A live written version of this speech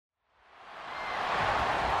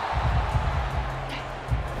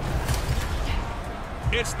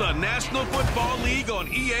It's the National Football League on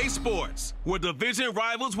EA Sports, where division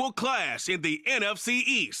rivals will clash in the NFC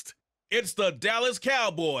East. It's the Dallas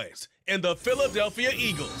Cowboys and the Philadelphia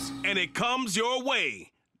Eagles, and it comes your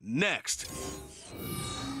way next.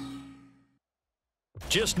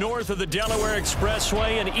 Just north of the Delaware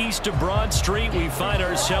Expressway and east of Broad Street, we find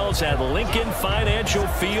ourselves at Lincoln Financial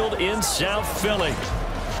Field in South Philly.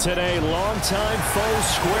 Today, longtime foes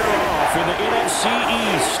square off in the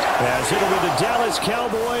NFC East as it'll be the Dallas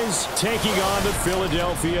Cowboys taking on the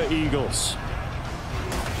Philadelphia Eagles.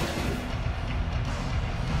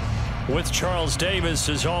 With Charles Davis,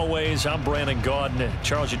 as always, I'm Brandon Gaudin.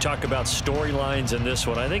 Charles, you talk about storylines in this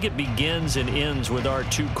one. I think it begins and ends with our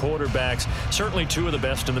two quarterbacks, certainly two of the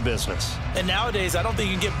best in the business. And nowadays, I don't think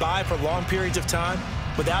you can get by for long periods of time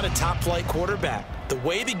without a top-flight quarterback. The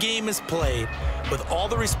way the game is played, with all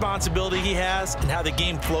the responsibility he has and how the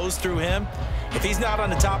game flows through him, if he's not on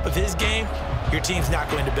the top of his game, your team's not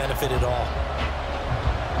going to benefit at all.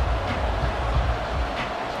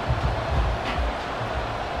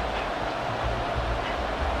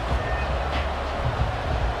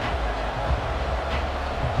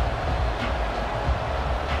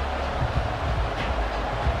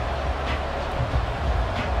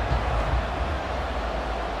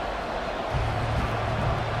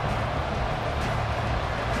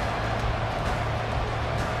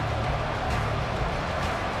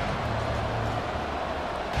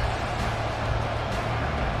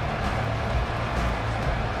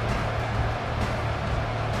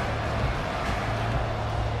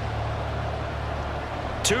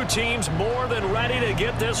 Two teams more than ready to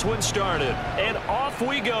get this one started. And off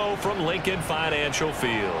we go from Lincoln Financial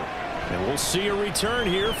Field. And we'll see a return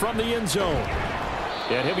here from the end zone.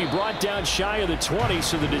 And he'll be brought down shy of the 20,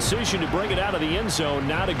 so the decision to bring it out of the end zone,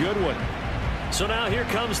 not a good one. So now here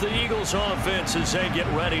comes the Eagles offense as they get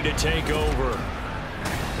ready to take over.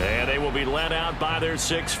 And they will be led out by their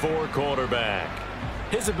 6'4" quarterback.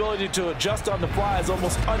 His ability to adjust on the fly is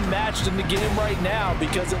almost unmatched in the game right now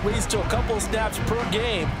because it leads to a couple of snaps per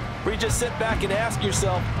game where you just sit back and ask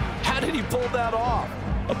yourself, how did he pull that off?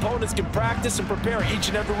 Opponents can practice and prepare each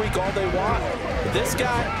and every week all they want. But this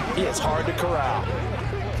guy, he is hard to corral.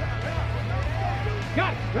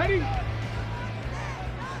 Got it. Ready?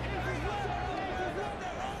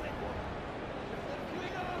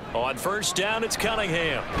 On first down, it's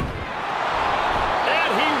Cunningham.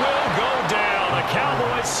 And he will go down. A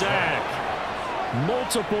Cowboys sack.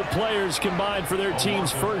 Multiple players combined for their team's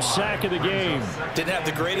first sack of the game. Didn't have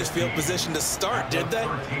the greatest field position to start, did they?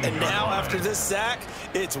 And now after this sack,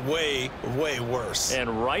 it's way, way worse.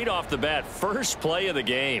 And right off the bat, first play of the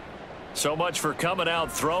game. So much for coming out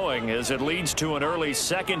throwing as it leads to an early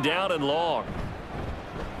second down and long.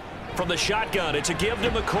 From the shotgun, it's a give to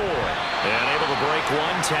McCoy. And able to break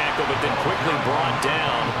one tackle, but then quickly brought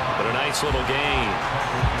down. But a nice little gain.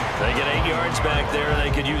 They get 8 yards back there.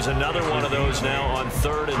 They could use another one of those now on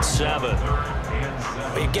 3rd and 7.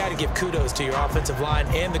 But you got to give kudos to your offensive line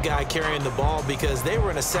and the guy carrying the ball because they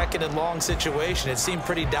were in a second and long situation. It seemed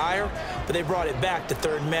pretty dire, but they brought it back to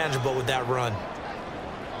 3rd and manageable with that run.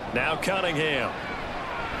 Now Cunningham.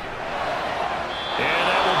 And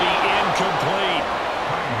that will be incomplete.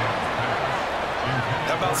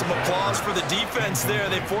 How about some applause for the defense there?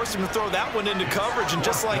 They forced him to throw that one into coverage, and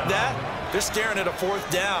just like that, they're staring at a 4th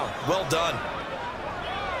down. Well done.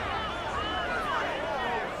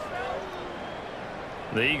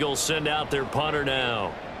 The Eagles send out their punter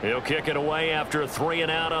now. He'll kick it away after a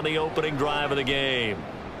 3-and-out on the opening drive of the game.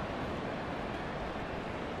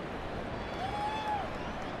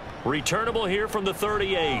 Returnable here from the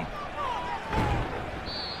 38.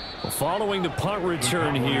 Following the punt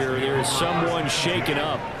return here, there is someone shaken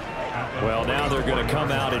up. Well, now they're going to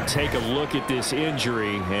come out and take a look at this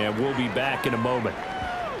injury, and we'll be back in a moment.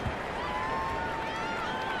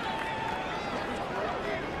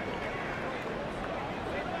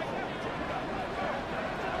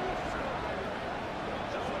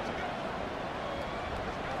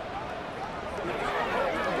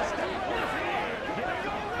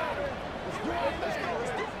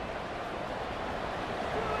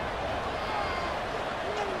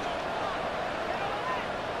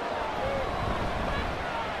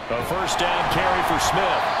 A first down carry for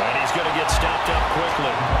Smith, and he's going to get stopped up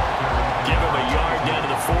quickly. Give him a yard down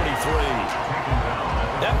to the 43.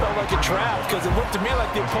 That felt like a trap because it looked to me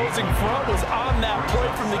like the opposing front was on that play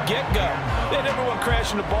from the get-go. They had everyone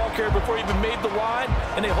crashing the ball carrier before he even made the line,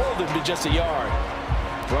 and they hold him to just a yard.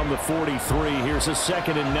 From the 43, here's a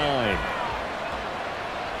 2nd and 9.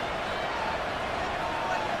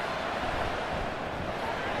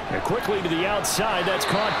 And quickly to the outside, that's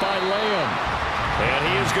caught by Lamb. And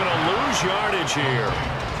he is going to lose yardage here.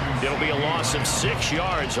 It'll be a loss of 6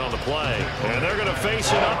 yards on the play. And they're going to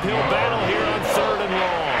face an uphill battle here on 3rd and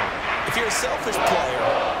long. If you're a selfish player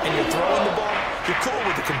and you're throwing the ball, you're cool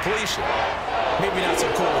with the completion. Maybe not so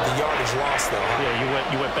cool with the yardage loss, though. Huh?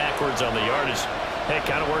 Yeah, you went backwards on the yardage. Hey, it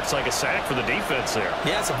kind of works like a sack for the defense there.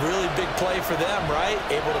 Yeah, it's a really big play for them, right?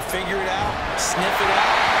 Able to figure it out, sniff it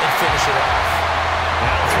out, and finish it off.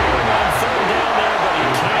 Now throwing on 3rd down there, but he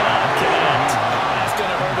cannot connect. That's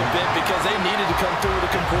going to hurt a bit because they needed to come through with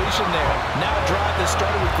a completion there. Now a drive that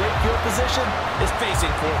started with great field position is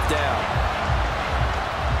facing 4th down.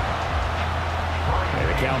 And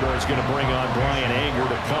the Cowboys going to bring on Brian Anger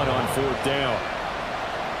to punt on 4th down.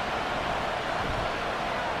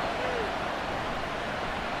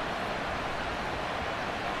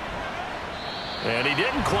 And he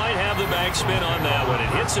didn't quite have the backspin on that one. It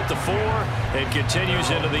hits at the 4 and continues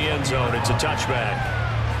into the end zone. It's a touchback.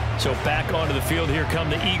 So back onto the field here come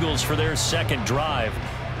the Eagles for their 2nd drive.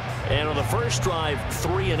 And on the first drive,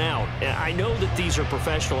 3 and out. I know that these are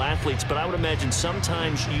professional athletes, but I would imagine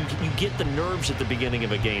sometimes you get the nerves at the beginning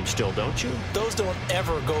of a game still, don't you? Those don't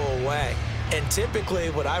ever go away. And typically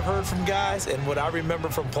what I've heard from guys and what I remember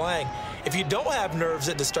from playing, if you don't have nerves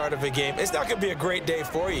at the start of a game, it's not going to be a great day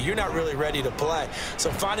for you. You're not really ready to play.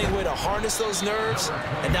 So finding a way to harness those nerves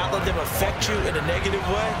and not let them affect you in a negative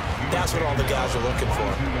way, that's what all the guys are looking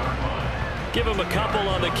for. Give him a couple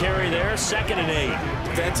on the carry there, 2nd and 8.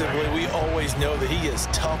 Defensively, we always know that he is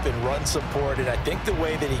tough in run support, and I think the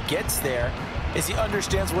way that he gets there is he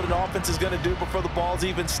understands what an offense is going to do before the ball's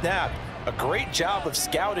even snapped. A great job of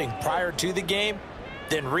scouting prior to the game,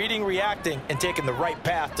 then reading, reacting, and taking the right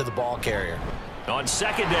path to the ball carrier. On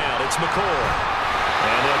 2nd down, it's McCoy.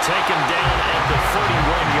 And they'll take him down at the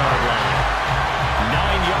 41-yard line.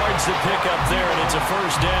 9 yards to pick up there, and it's a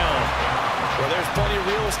 1st down. Well, there's plenty of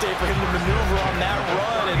real estate for him to maneuver on that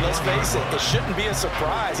run, and let's face it, it shouldn't be a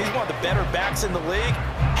surprise. He's one of the better backs in the league.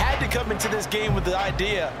 Had to come into this game with the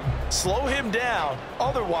idea, slow him down,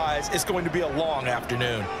 otherwise it's going to be a long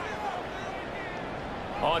afternoon.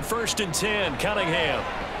 On 1st and 10, Cunningham.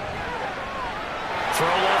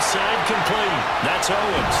 Throw left side complete. That's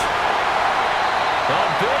Owens. A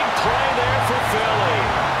big play there for Philly.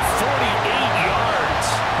 48 yards.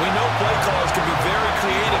 We know play callers can be very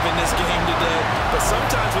creative in this game today, but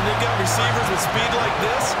sometimes when they've got receivers with speed like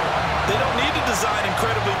this, they don't need to design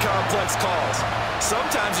incredibly complex calls.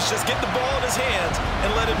 Sometimes it's just get the ball in his hands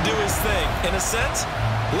and let him do his thing. In a sense,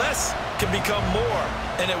 less can become more,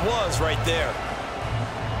 and it was right there.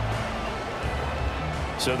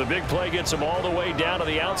 So the big play gets him all the way down to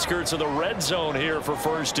the outskirts of the red zone here for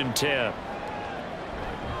 1st and 10.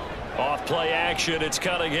 Off play action, it's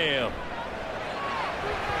Cunningham.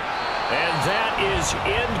 And that is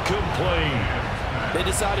incomplete. They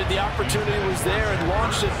decided the opportunity was there and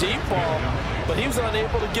launched a deep ball, but he was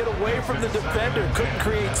unable to get away from the defender. Couldn't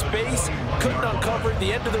create space, couldn't uncover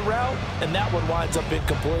the end of the route, and that one winds up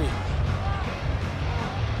incomplete.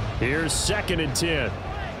 Here's 2nd and 10.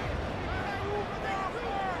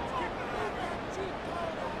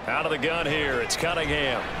 Out of the gun here, it's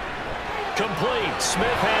Cunningham. Complete,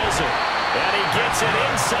 Smith has it. And he gets it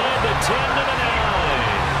inside the 10 to the 9.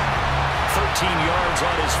 13 yards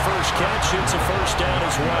on his first catch. It's a 1st down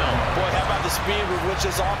as well. Boy, how about the speed with which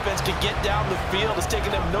this offense can get down the field? It's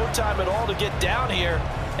taken them no time at all to get down here,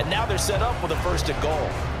 and now they're set up with a 1st and goal.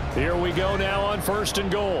 Here we go now on 1st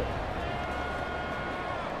and goal.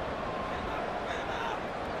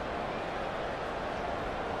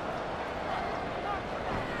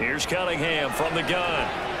 Here's Cunningham from the gun.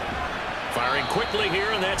 Firing quickly here,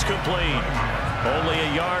 and that's complete. Only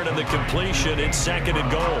a yard of the completion. It's 2nd and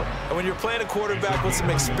goal. And when you're playing a quarterback with some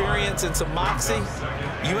experience and some moxie,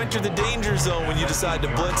 you enter the danger zone when you decide to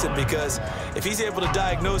blitz him, because if he's able to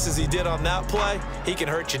diagnose as he did on that play, he can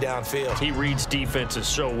hurt you downfield. He reads defenses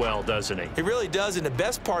so well, doesn't he? He really does, and the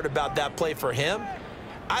best part about that play for him,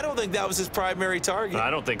 I don't think that was his primary target. I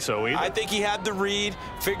don't think so either. I think he had the read,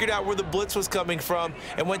 figured out where the blitz was coming from,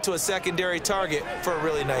 and went to a secondary target for a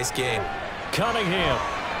really nice game. Cunningham.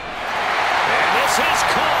 And this is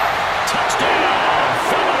caught. Touchdown,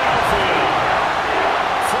 Philadelphia.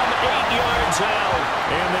 From 8 yards out.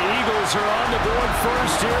 And the Eagles are on the board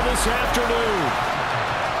first here this afternoon.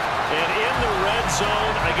 And in the red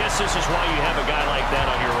zone, I guess this is why you have a guy like that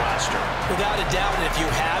on your roster. Without a doubt, and if you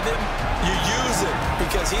have him, you use him,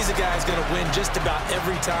 because he's a guy who's going to win just about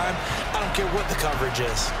every time. I don't care what the coverage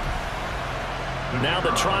is. Now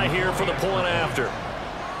the try here for the point after.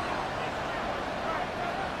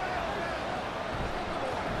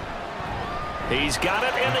 He's got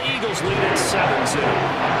it, and the Eagles lead at 7-2.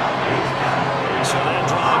 So that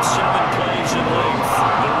drives 7 plays in length.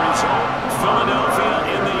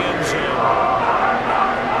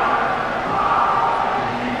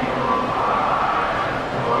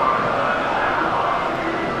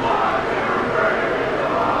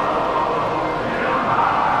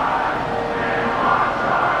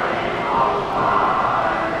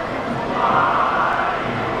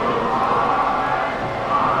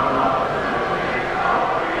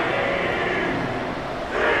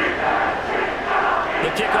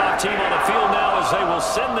 team on the field now as they will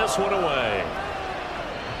send this one away.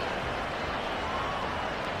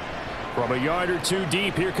 From a yard or two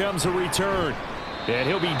deep, here comes a return. And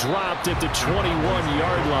he'll be dropped at the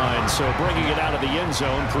 21-yard line, so bringing it out of the end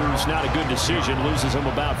zone proves not a good decision, loses him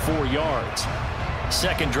about 4 yards.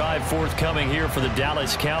 Second drive forthcoming here for the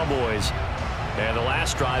Dallas Cowboys. And the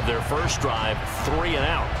last drive, their first drive, 3 and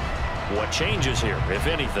out. What changes here, if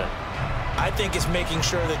anything? I think it's making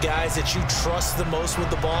sure the guys that you trust the most with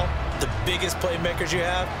the ball, the biggest playmakers you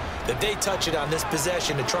have, that they touch it on this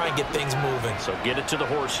possession to try and get things moving. So get it to the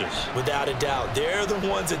horses. Without a doubt. They're the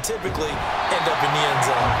ones that typically end up in the end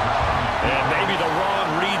zone. And maybe the wrong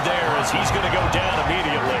read there as he's going to go down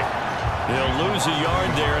immediately. They'll lose a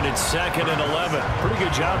yard there, and it's 2nd and 11. Pretty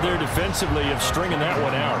good job there defensively of stringing that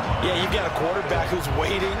one out. Yeah, you've got a quarterback who's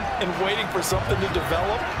waiting and waiting for something to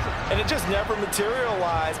develop, and it just never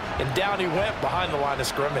materialized, and down he went behind the line of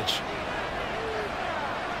scrimmage.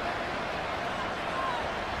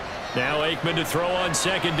 Now Aikman to throw on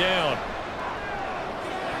 2nd down.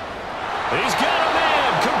 He's got a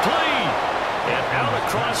man, complete. And out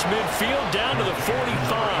across midfield down to the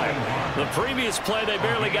 45. The previous play, they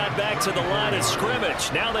barely got back to the line of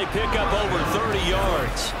scrimmage. Now they pick up over 30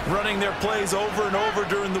 yards. Running their plays over and over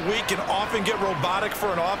during the week can often get robotic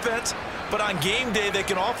for an offense, but on game day they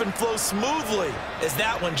can often flow smoothly, as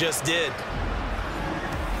that one just did.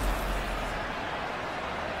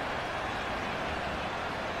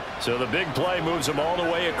 So the big play moves them all the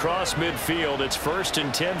way across midfield. It's 1st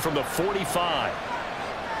and 10 from the 45.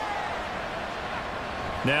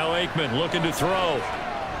 Now Aikman looking to throw.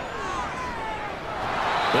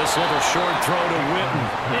 This little short throw to Witten.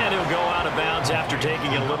 And he'll go out of bounds after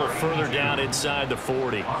taking it a little further down inside the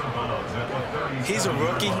 40. He's a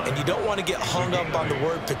rookie, and you don't want to get hung up on the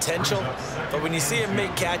word potential. But when you see him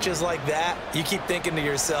make catches like that, you keep thinking to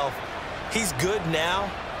yourself, he's good now.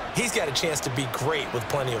 He's got a chance to be great with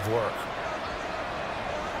plenty of work.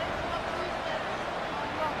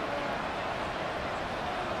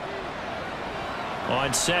 On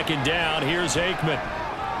 2nd down, here's Aikman.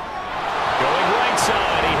 Going right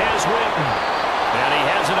side, he has Witten. And he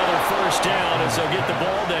has another 1st down as they'll get the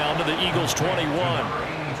ball down to the Eagles' 21.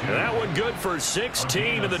 That one good for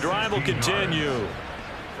 16, and the drive will continue.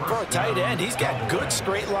 For a tight end, he's got good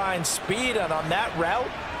straight line speed, and on that route,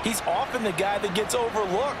 he's often the guy that gets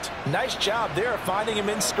overlooked. Nice job there finding him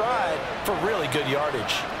in stride for really good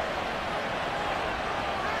yardage.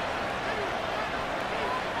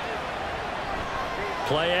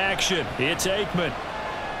 Play action. It's Aikman.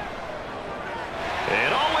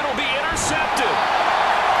 And it'll be intercepted.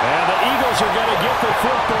 And the Eagles are going to get the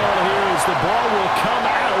football here as the ball will come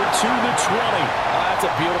out to the 20. That's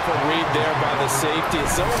a beautiful read there by the safety.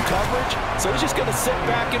 It's zone coverage, so he's just going to sit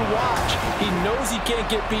back and watch. He knows he can't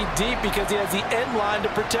get beat deep because he has the end line to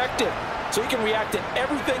protect him. So he can react to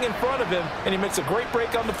everything in front of him, and he makes a great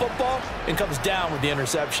break on the football and comes down with the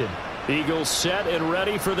interception. Eagles set and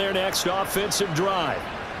ready for their next offensive drive.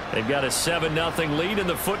 They've got a 7-0 lead in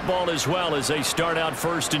the football as well as they start out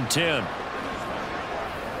 1st and 10.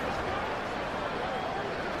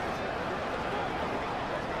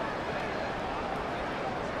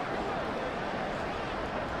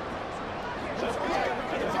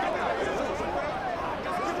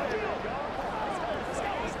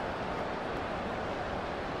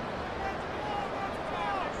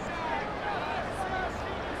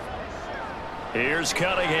 Here's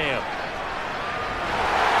Cunningham.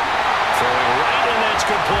 Throwing right, and that's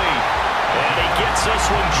complete. And he gets this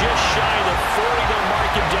one just shy of the 40. They'll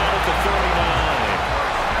mark him down at the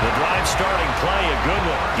 39. The drive starting play, a good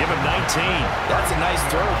one. Give him 19. That's a nice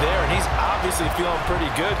throw there, and he's obviously feeling pretty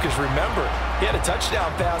good because remember, he had a touchdown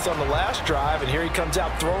pass on the last drive, and here he comes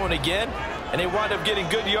out throwing again, and they wind up getting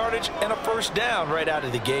good yardage and a 1st down right out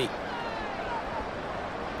of the gate.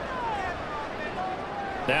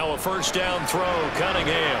 Now a 1st down throw,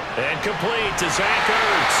 Cunningham. And complete to Zach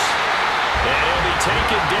Ertz. And he'll be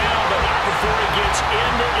taken down, but not before he gets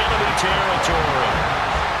into enemy territory.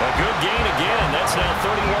 A good gain again. That's now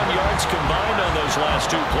 31 yards combined on those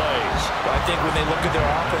last 2 plays. I think when they look at their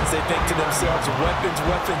offense, they think to themselves,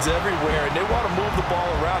 weapons everywhere, and they want to move the ball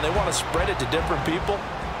around. They want to spread it to different people,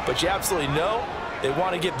 but you absolutely know they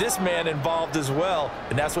want to get this man involved as well,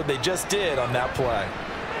 and that's what they just did on that play.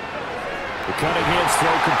 The Cunningham's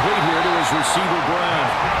throw complete here to his receiver, Brown.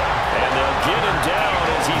 And they'll get him down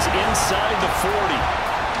as he's inside the 40.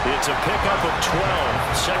 It's a pickup of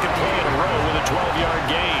 12. Second play in a row with a 12-yard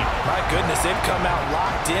gain. My goodness, they've come out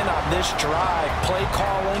locked in on this drive. Play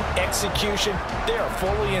calling, execution, they are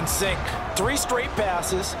fully in sync. 3 straight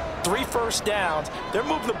passes, 3 first downs. They're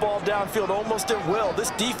moving the ball downfield almost at will. This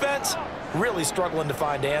defense really struggling to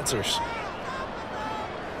find answers.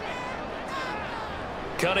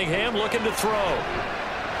 Cunningham looking to throw.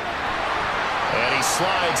 And he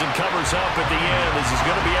slides and covers up at the end as he's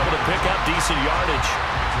going to be able to pick up decent yardage.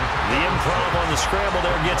 The improv on the scramble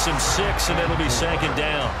there gets him 6, and it'll be second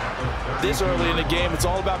down. This early in the game, it's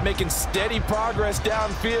all about making steady progress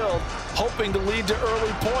downfield, hoping to lead to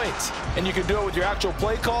early points. And you can do it with your actual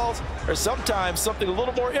play calls or sometimes something a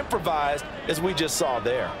little more improvised, as we just saw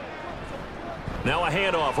there. Now a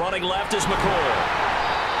handoff. Running left is McCoy.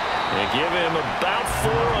 They give him about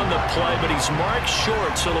 4 on the play, but he's marked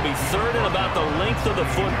short, so it'll be 3rd and about the length of the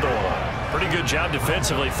football. Pretty good job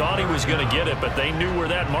defensively. Thought he was going to get it, but they knew where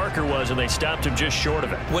that marker was, and they stopped him just short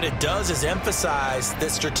of it. What it does is emphasize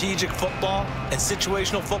that strategic football and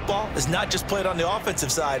situational football is not just played on the offensive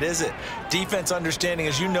side, is it? Defense understanding,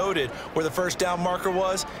 as you noted, where the first down marker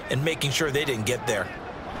was and making sure they didn't get there.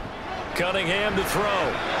 Cunningham to throw.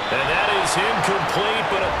 And that is incomplete,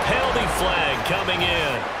 but a penalty flag coming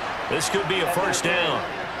in. This could be a first down.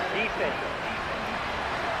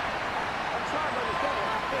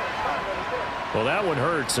 Well, that one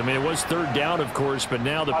hurts. I mean, it was 3rd down, of course, but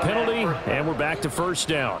now the penalty, and we're back to first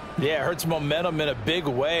down. Yeah, it hurts momentum in a big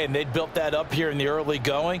way, and they built that up here in the early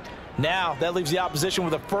going. Now, that leaves the opposition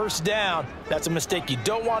with a first down. That's a mistake you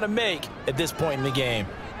don't want to make at this point in the game.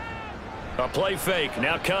 A play fake.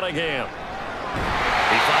 Now Cunningham.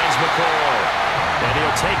 He finds McCoy. And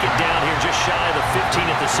he'll take it down here just shy of the 15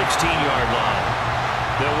 at the 16-yard line.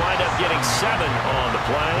 They'll wind up getting 7 on the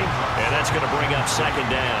play, and that's going to bring up second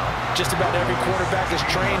down. Just about every quarterback is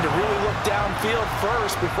trained to really look downfield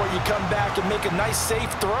first before you come back and make a nice,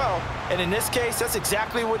 safe throw. And in this case, that's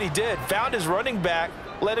exactly what he did. Found his running back,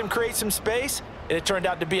 let him create some space, and it turned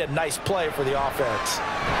out to be a nice play for the offense.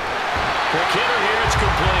 Quick hitter here, it's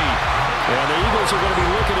complete. And the Eagles are going to be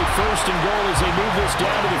looking at first and goal as they move this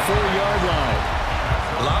down to the 4-yard line.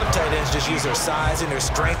 A lot of tight ends just use their size and their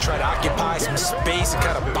strength, try to occupy some space and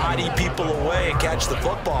kind of body people away and catch the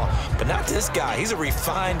football. But not this guy. He's a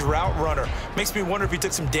refined route runner. Makes me wonder if he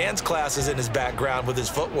took some dance classes in his background with his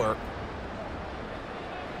footwork.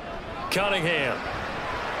 Cunningham.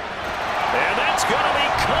 And that's going to be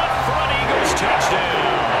caught for an Eagles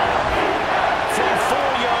touchdown. From 4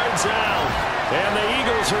 yards out. And the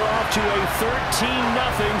Eagles are off to a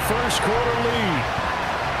 13-0 first quarter lead.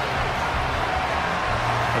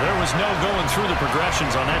 There was no going through the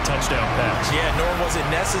progressions on that touchdown pass. Yeah, nor was it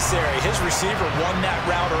necessary. His receiver won that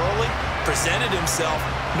route early, presented himself.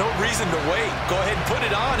 No reason to wait. Go ahead and put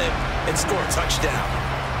it on him and score a touchdown.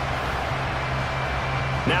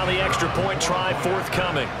 Now the extra point try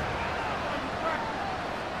forthcoming.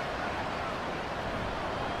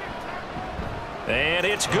 And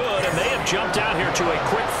it's good, and they have jumped out here to a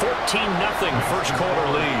quick 14-0 first quarter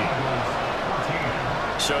lead.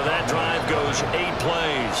 So that drive goes 8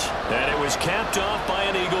 plays, and it was capped off by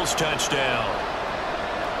an Eagles touchdown.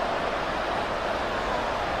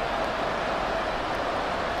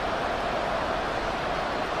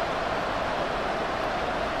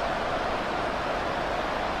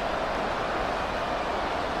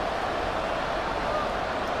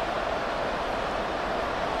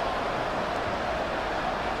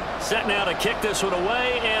 Set now to kick this one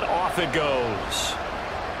away, and off it goes.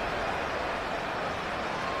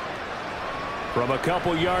 From a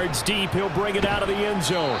couple yards deep, he'll bring it out of the end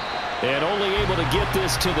zone. And only able to get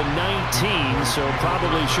this to the 19, so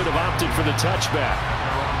probably should have opted for the touchback.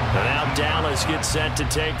 And now Dallas gets set to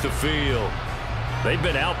take the field. They've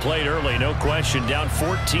been outplayed early, no question. Down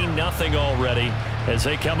 14-0 already as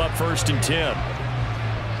they come up 1st and 10.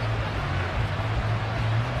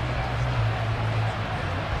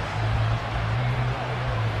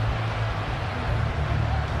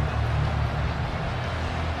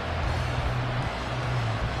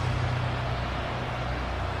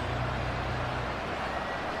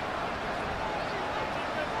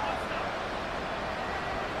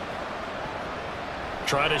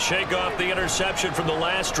 Trying to shake off the interception from the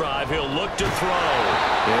last drive. He'll look to throw.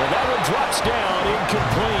 And that one drops down,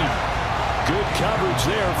 incomplete. Good coverage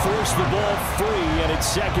there. Forced the ball free, and it's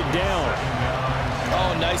second down.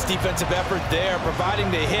 Oh, nice defensive effort there,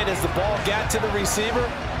 providing the hit as the ball got to the receiver,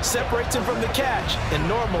 separates him from the catch, and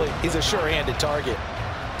normally he's a sure-handed target.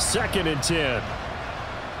 2nd and 10.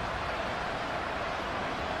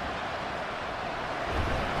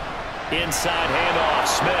 Inside handoff,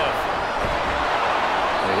 Smith.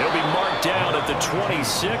 He'll be marked brought down at the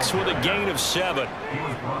 26 with a gain of 7.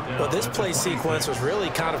 Well, this play sequence was really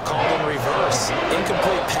kind of called in reverse.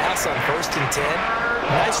 Incomplete pass on 1st and 10.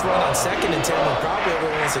 Nice run on 2nd and 10 when probably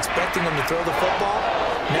everyone was expecting them to throw the football.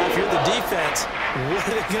 Now, if you're the defense, what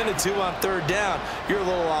are they going to do on 3rd down? You're a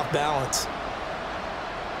little off balance.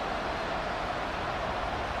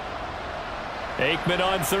 Aikman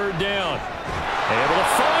on 3rd down. Able to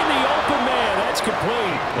find the open man. That's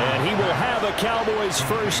complete. And he will have a Cowboys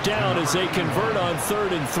 1st down as they convert on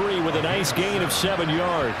 3rd and 3 with a nice gain of 7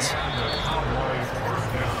 yards.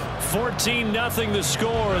 14-0 the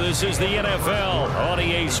score. This is the NFL on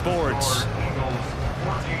EA Sports.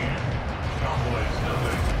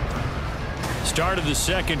 Start of the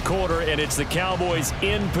 2nd quarter, and it's the Cowboys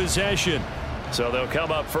in possession. So they'll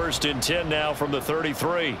come up 1st and 10 now from the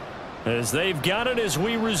 33. As they've got it as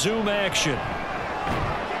we resume action.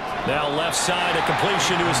 Now left side, a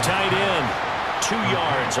completion to his tight end. 2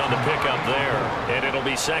 yards on the pickup there, and it'll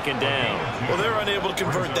be 2nd down. Well, they're unable to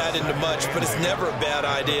convert that into much, but it's never a bad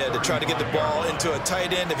idea to try to get the ball into a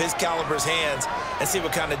tight end of his caliber's hands and see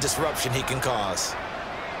what kind of disruption he can cause.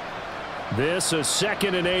 This is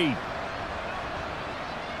 2nd and 8.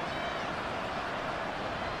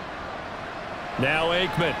 Now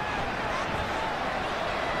Aikman.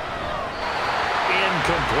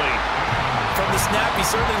 Incomplete. From the snap, he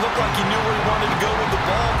certainly looked like he knew where he wanted to go with the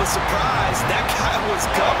ball, but surprise, that guy was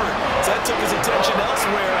covered. So that took his attention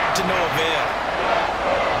elsewhere to no avail.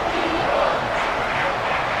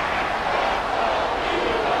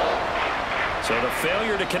 So the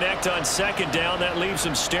failure to connect on 2nd down, that leaves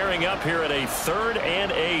him staring up here at a 3rd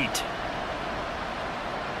and 8.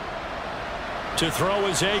 To throw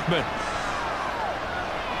is Aikman.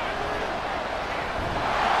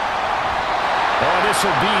 This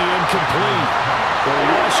will be incomplete. The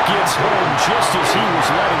rush gets home just as he was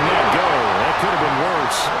letting that go. That could have been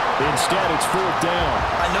worse. Instead, it's 4th down.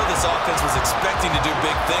 I know this offense was expecting to do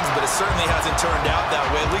big things, but it certainly hasn't turned out that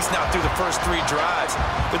way, at least not through the first 3 drives.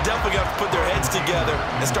 They're definitely got to put their heads together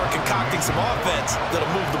and start concocting some offense that'll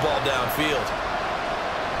move the ball downfield.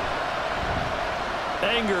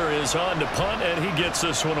 Anger is on to punt, and he gets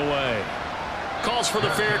this one away. Calls for the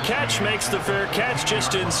fair catch, makes the fair catch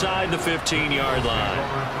just inside the 15-yard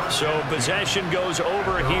line. So possession goes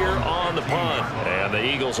over here on the punt. And the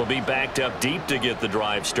Eagles will be backed up deep to get the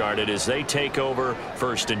drive started as they take over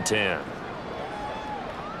 1st and 10.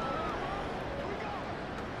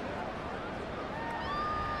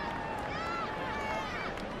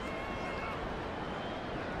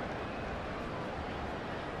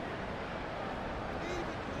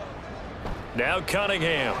 Now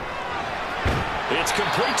Cunningham. It's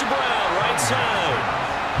complete to Brown, right side.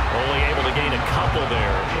 Only able to gain a couple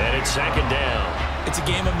there, and it's 2nd down. It's a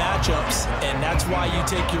game of matchups, and that's why you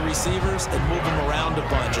take your receivers and move them around a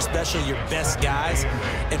bunch, especially your best guys.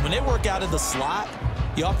 And when they work out of the slot,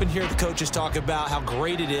 you often hear the coaches talk about how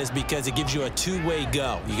great it is because it gives you a two-way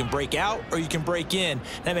go. You can break out or you can break in.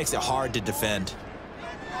 That makes it hard to defend.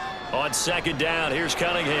 On 2nd down, here's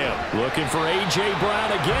Cunningham. Looking for A.J.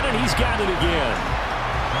 Brown again, and he's got it again.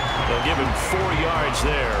 They'll give him 4 yards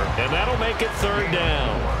there, and that'll make it 3rd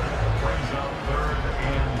down.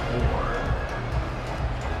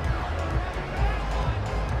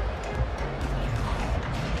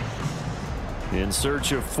 In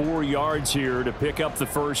search of 4 yards here to pick up the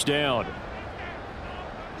 1st down.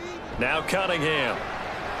 Now Cunningham.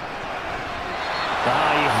 He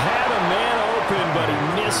had a man open, but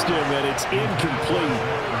he missed him, and it's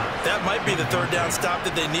incomplete. That might be the 3rd down stop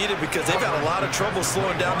that they needed because they've had a lot of trouble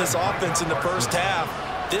slowing down this offense in the first half.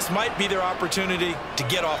 This might be their opportunity to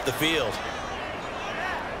get off the field.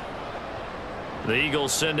 The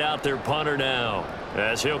Eagles send out their punter now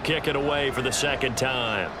as he'll kick it away for the 2nd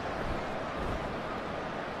time.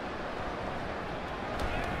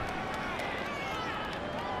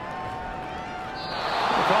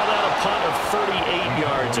 Call that a punt of 38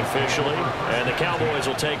 yards officially, and the Cowboys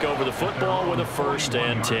will take over the football with a 1st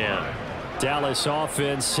and 10. Dallas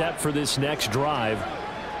offense set for this next drive,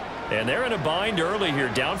 and they're in a bind early here,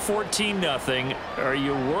 down 14-0. Are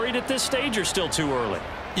you worried at this stage or still too early?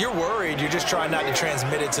 You're worried. You're just trying not to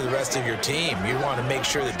transmit it to the rest of your team. You want to make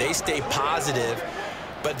sure that they stay positive,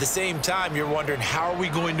 but at the same time, you're wondering, how are we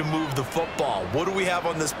going to move the football? What do we have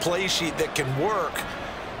on this play sheet that can work?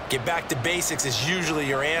 Get back to basics is usually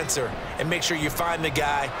your answer, and make sure you find the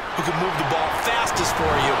guy who can move the ball fastest for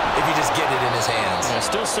you if you just get it in his hands. Yeah,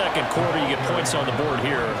 still 2nd quarter. You get points on the board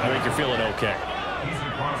here. I think you're feeling okay.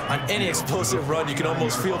 On any explosive run, you can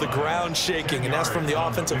almost feel the ground shaking, and that's from the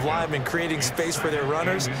offensive linemen creating space for their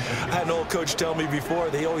runners. I had an old coach tell me before,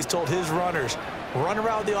 they always told his runners, Run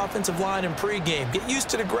around the offensive line in pregame. Get used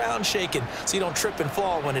to the ground shaking so you don't trip and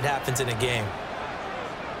fall when it happens in a game.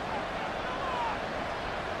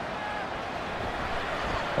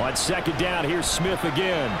 On second down, here's Smith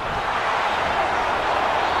again.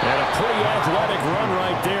 And a pretty athletic run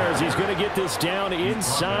right there as he's going to get this down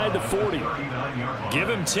inside the 40. Give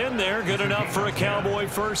him 10 there. Good enough for a Cowboy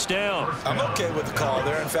first down. I'm okay with the call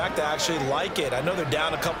there. In fact, I actually like it. I know they're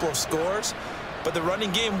down a couple of scores, but the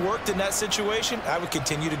running game worked in that situation. I would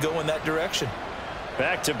continue to go in that direction.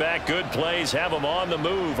 Back-to-back good plays have him on the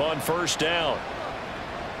move on first down.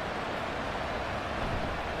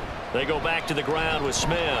 They go back to the ground with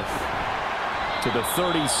Smith. To the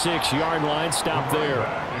 36-yard line. Stop there.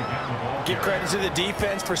 Give credit to the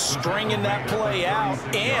defense for stringing that play out,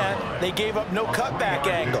 and they gave up no cutback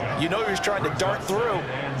angle. You know you're trying to dart through.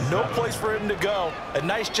 No place for him to go. A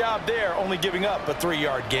nice job there, only giving up a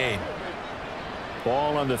 3-yard gain.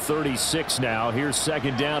 Ball on the 36 now. Here's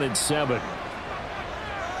second down and 7.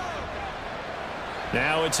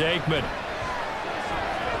 Now it's Aikman.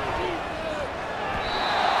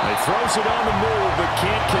 He throws it on the move, but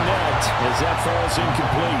can't connect as that falls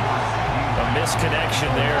incomplete. A misconnection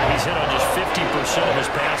there. He's hit on just 50% of his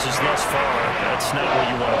passes thus far. That's not where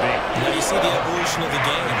you want to be. Now you see the evolution of the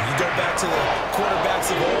game. You go back to the quarterbacks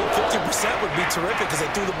of old, 50% would be terrific because they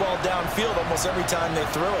threw the ball downfield almost every time they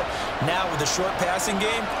threw it. Now with the short passing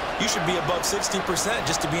game, you should be above 60%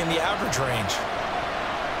 just to be in the average range.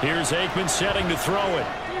 Here's Aikman setting to throw it.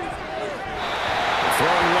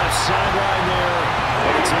 Throwing left sideline there,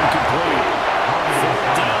 and it's incomplete.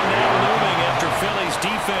 Down now looming after Philly's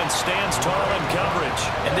defense stands tall in coverage.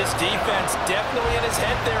 And this defense definitely in his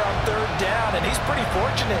head there on third down, and he's pretty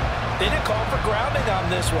fortunate. They didn't call for grounding on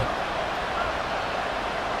this one.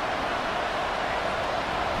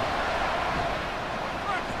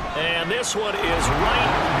 And this one is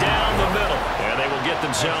right down the middle. And they will get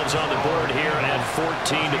themselves on the board here at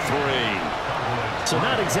 14-3. So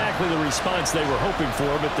not exactly the response they were hoping for,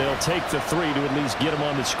 but they'll take the 3 to at least get them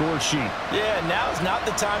on the score sheet. Yeah, now's not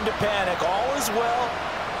the time to panic. All is well,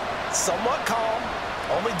 somewhat calm,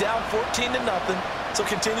 only down 14-0. So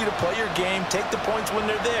continue to play your game, take the points when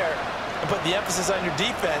they're there, and put the emphasis on your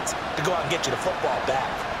defense to go out and get you the football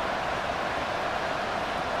back.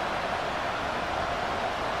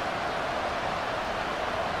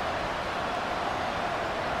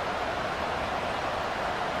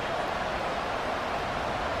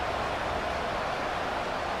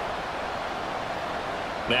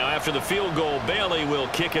 Now after the field goal, Bailey will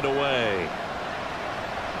kick it away.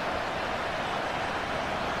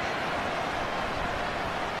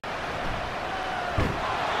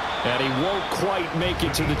 And he won't quite make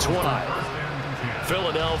it to the 20.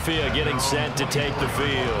 Philadelphia getting set to take the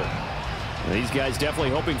field. These guys definitely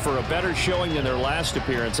hoping for a better showing than their last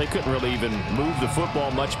appearance. They couldn't really even move the football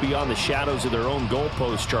much beyond the shadows of their own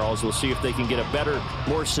goalpost, Charles. We'll see if they can get a better,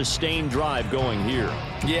 more sustained drive going here.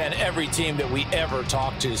 Yeah, and every team that we ever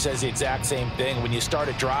talk to says the exact same thing. When you start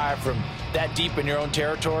a drive from that deep in your own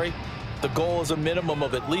territory, the goal is a minimum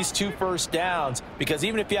of at least 2 first downs, because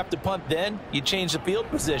even if you have to punt then, you change the field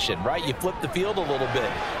position, right? You flip the field a little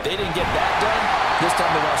bit. They didn't get that done. This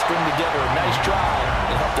time they want to string together a nice drive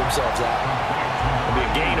and help themselves out. It'll be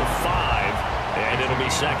a gain of 5, and it'll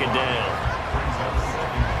be second down.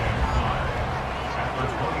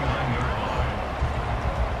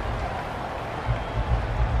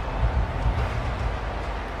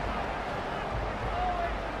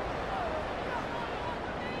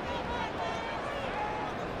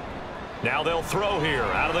 Now they'll throw here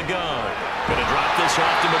out of the gun. Going to drop this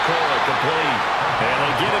off to McCoy, complete. And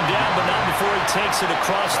they get him down, but not before he takes it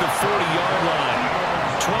across the 40-yard line.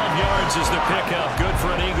 12 yards is the pickup. Good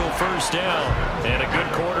for an Eagle first down. And a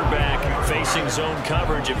good quarterback facing zone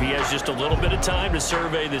coverage. If he has just a little bit of time to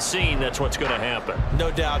survey the scene, that's what's going to happen.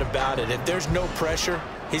 No doubt about it. If there's no pressure,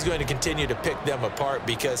 he's going to continue to pick them apart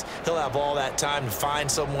because he'll have all that time to find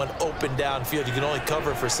someone open downfield. You can only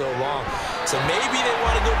cover for so long. So maybe they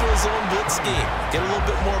want to go to a zone blitz scheme, get a little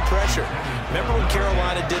bit more pressure. Remember when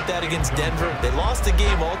Carolina did that against Denver? They lost the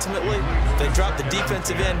game ultimately. They dropped the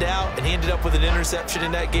defensive end out, and he ended up with an interception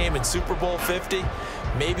in that game in Super Bowl 50.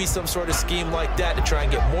 Maybe some sort of scheme like that to try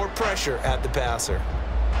and get more pressure at the passer.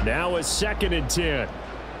 Now a 2nd and 10.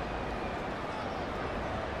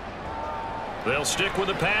 They'll stick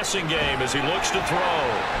with the passing game as he looks to throw.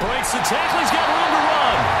 Breaks the tackle. He's got room to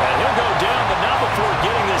run. And he'll go down, but not before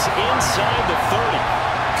getting this inside the 30.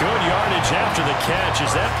 Good yardage after the catch.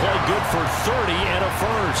 Is that play good for 30 and a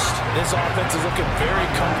first? This offense is looking very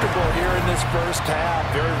comfortable here in this first half.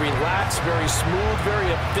 Very relaxed, very smooth, very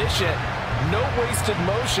efficient. No wasted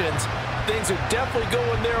motions. things are definitely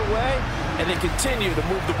going their way, and they continue to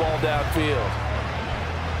move the ball downfield.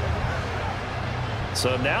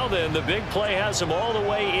 So now then, the big play has them all the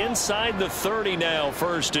way inside the 30 now,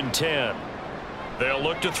 1st and 10. They'll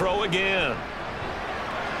look to throw again.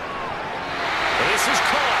 This is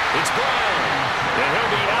caught. It's Brown. And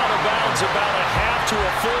he'll be out of bounds about a half to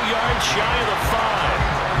a full yard shy of the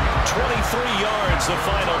 5. 23 yards, the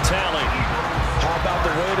final tally. How about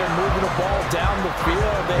the way they're moving the ball down the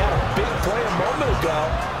field? They had a big play a moment ago.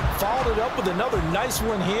 Followed it up with another nice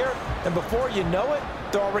one here. And before you know it,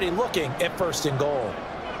 they're already looking at 1st and goal.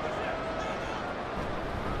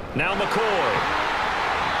 Now McCoy.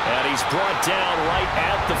 And he's brought down right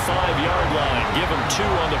at the 5-yard line. Give him 2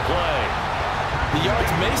 on the play. The yards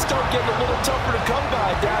may start getting a little tougher to come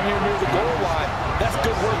by down here near the goal line. That's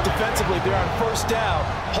good work defensively there on 1st down,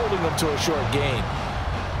 holding them to a short gain.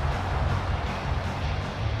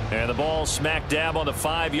 And the ball smack dab on the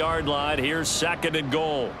 5-yard line. Here's 2nd and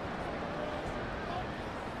goal.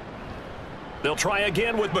 They'll try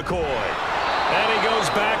again with McCoy. And he goes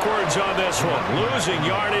backwards on this one, losing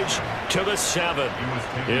yardage to the 7.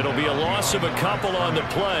 It'll be a loss of a couple on the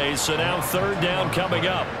play, so now 3rd down coming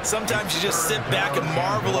up. Sometimes you just sit back and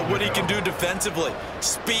marvel at what he can do defensively.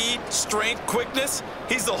 Speed, strength, quickness,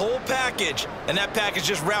 he's the whole package. And that package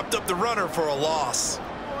just wrapped up the runner for a loss.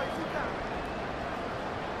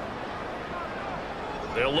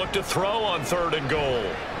 They'll look to throw on 3rd and goal.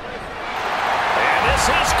 And this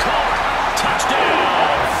is caught.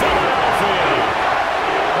 Touchdown, Philadelphia.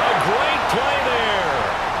 A great play there.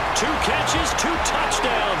 2 catches, 2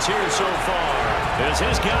 touchdowns here so far, as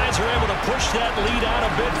his guys are able to push that lead out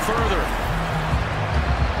a bit further.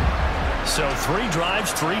 So 3 drives,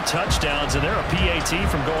 3 touchdowns, and they're a PAT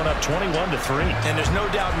from going up 21-3. And there's no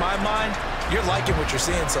doubt in my mind, you're liking what you're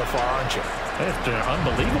seeing so far, aren't you? It's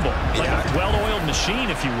unbelievable. Like a well-oiled machine,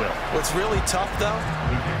 if you will. What's really tough, though,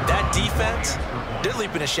 that defense, they're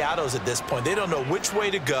leaping the shadows at this point. They don't know which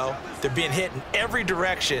way to go. They're being hit in every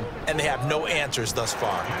direction, and they have no answers thus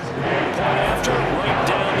far. Point after, right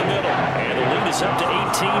down the middle. And the lead is up to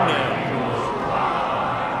 18 now.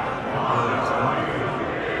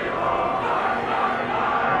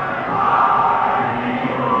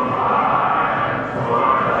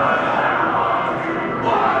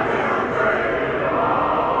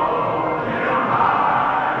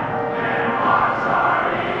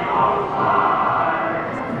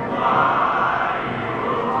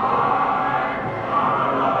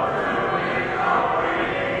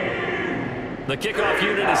 The kickoff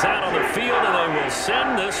unit is out on the field, and they will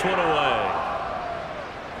send this one away.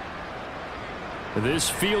 This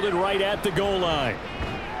fielded right at the goal line.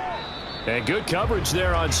 And good coverage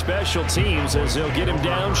there on special teams as they'll get him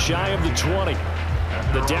down shy of the 20.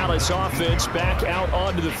 The Dallas offense back out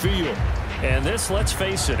onto the field. And this, let's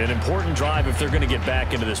face it, an important drive if they're going to get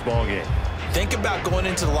back into this ballgame. Think about going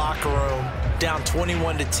into the locker room down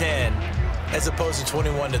 21-10. As opposed to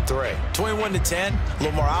 21-3. 21-10, a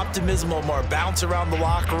little more optimism, a little more bounce around the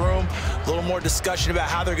locker room, a little more discussion about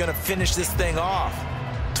how they're going to finish this thing off.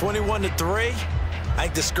 21-3, I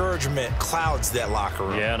think discouragement clouds that locker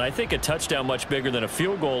room. Yeah, and I think a touchdown much bigger than a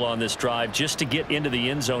field goal on this drive just to get into the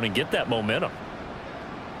end zone and get that momentum.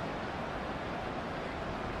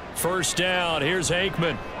 1st down, here's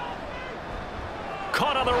Aikman.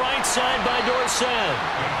 Caught on the right side by Dorsett.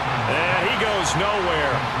 And he goes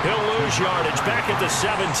nowhere. He'll lose yardage back at the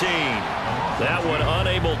 17. That one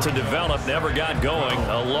unable to develop, never got going.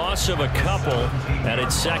 A loss of a couple, and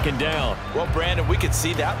it's 2nd down. Well, Brandon, we could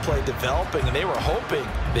see that play developing, and they were hoping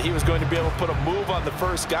that he was going to be able to put a move on the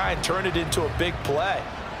first guy and turn it into a big play.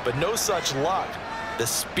 But no such luck. The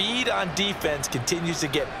speed on defense continues to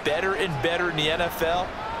get better and better in the NFL.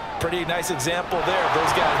 Pretty nice example there of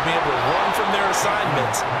those guys being able to run from their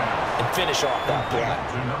assignments and finish off that play.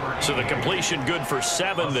 So the completion good for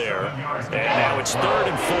 7 there. And now it's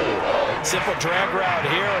 3rd and 4. Simple drag route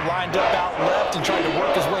here, lined up out left and trying to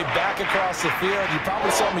work his way back across the field. You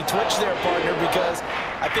probably saw me twitch there, partner, because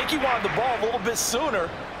I think he wanted the ball a little bit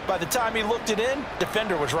sooner. By the time he looked it in,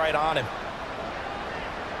 defender was right on him.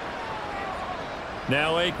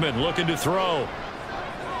 Now Aikman looking to throw.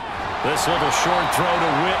 This little short throw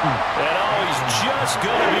to Witten. And oh, he's just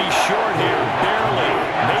going to be short here. Barely.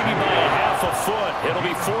 Maybe by a half a foot. It'll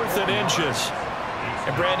be 4th and inches.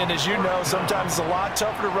 And Brandon, as you know, sometimes it's a lot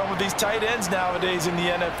tougher to run with these tight ends nowadays in the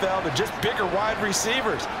NFL. They're just bigger wide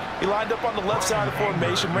receivers. He lined up on the left side of the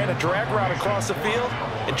formation, ran a drag route across the field,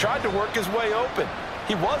 and tried to work his way open.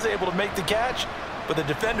 He was able to make the catch, but the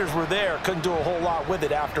defenders were there. Couldn't do a whole lot with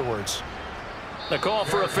it afterwards. The call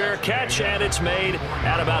for a fair catch, and it's made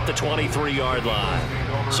at about the 23-yard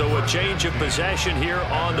line. So a change of possession here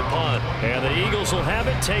on the punt. And the Eagles will have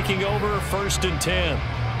it, taking over 1st and 10.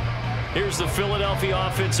 Here's the Philadelphia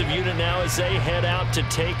offensive unit now as they head out to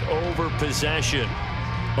take over possession.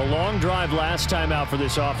 A long drive last time out for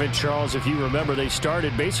this offense, Charles. If you remember, they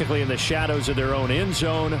started basically in the shadows of their own end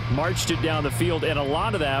zone, marched it down the field, and a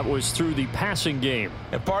lot of that was through the passing game.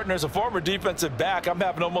 And, partner, as a former defensive back, I'm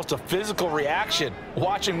having almost a physical reaction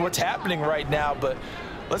watching what's happening right now. But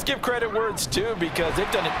let's give credit where it's due, because they've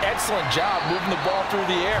done an excellent job moving the ball through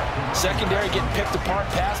the air. Secondary getting picked apart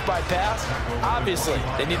pass by pass. Obviously,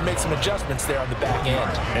 they need to make some adjustments there on the back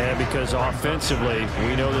end. And because offensively,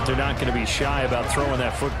 we know that they're not going to be shy about throwing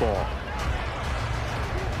that football.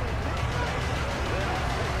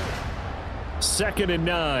 2nd and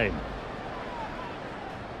 9.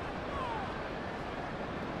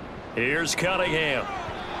 Here's Cunningham.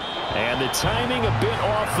 And the timing a bit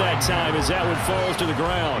off that time as that one falls to the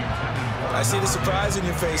ground. I see the surprise in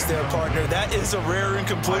your face there, partner. That is a rare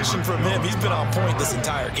incompletion from him. He's been on point this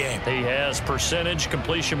entire game. He has percentage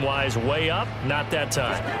completion-wise way up. Not that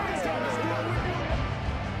time.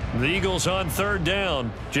 The Eagles on 3rd down.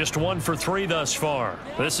 Just 1 for 3 thus far.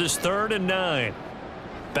 This is 3rd and 9.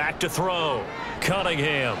 Back to throw.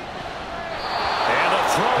 Cunningham. And the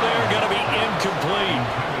throw there going to be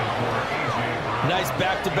incomplete. Nice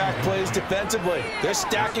back-to-back plays defensively. They're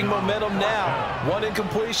stacking momentum now. 1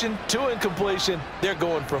 incompletion, 2 incompletion. They're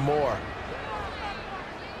going for more.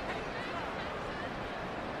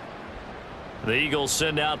 The Eagles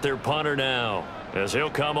send out their punter now as he'll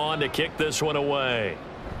come on to kick this one away.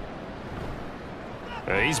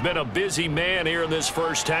 He's been a busy man here in this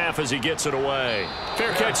first half as he gets it away.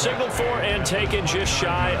 Fair catch signaled for and taken just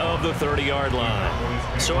shy of the 30-yard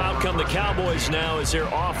line. So out come the Cowboys now as their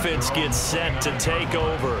offense gets set to take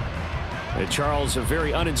over. And Charles, a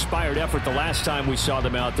very uninspired effort the last time we saw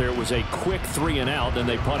them out there. It was a quick 3-and-out, and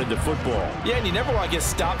they punted the football. Yeah, and you never want to get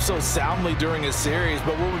stopped so soundly during a series,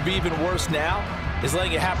 but what would be even worse now is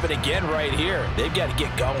letting it happen again right here. They've got to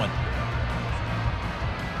get going.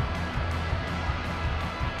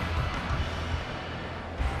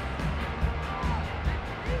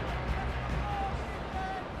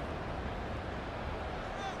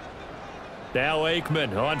 Now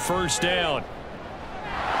Aikman on 1st down.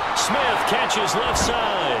 Smith catches left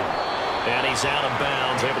side. And he's out of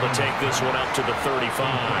bounds, able to take this one up to the 35.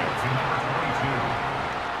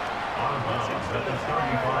 At the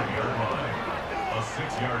 35-yard line. A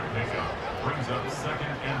 6-yard pickup brings up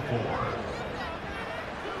 2nd and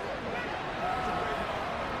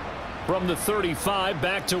 4. From the 35,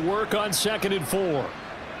 back to work on 2nd and 4.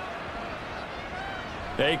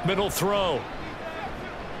 Aikman will throw.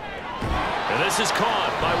 And this is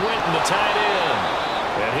caught by Winton, the tight end.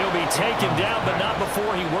 And he'll be taken down, but not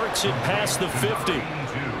before he works it past the 50.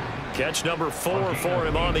 Catch number 4 for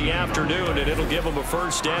him on the afternoon, and it'll give him a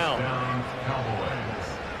 1st down.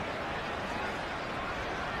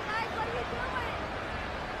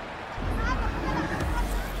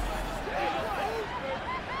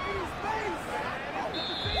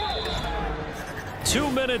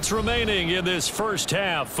 Two minutes remaining in this first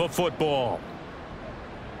half of football.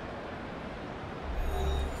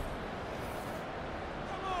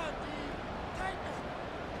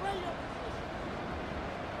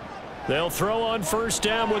 They'll throw on 1st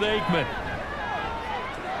down with Aikman.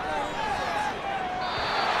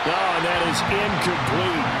 Oh, and that is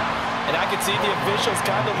incomplete. And I can see the officials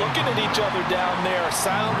kind of looking at each other down there,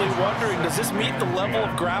 silently wondering, does this meet the level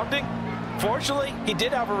of grounding? Fortunately, he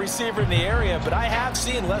did have a receiver in the area, but I have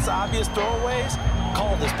seen less obvious throwaways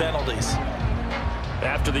called as penalties.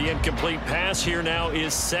 After the incomplete pass, here now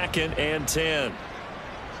is 2nd and 10.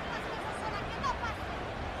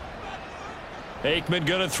 Aikman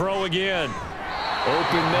going to throw again.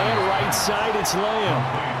 Open man, right side, it's Lamb.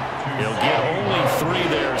 He'll get only 3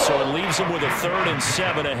 there, so it leaves him with a 3rd and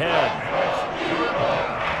 7 ahead.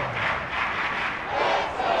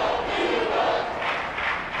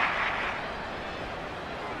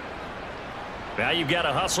 Now you've got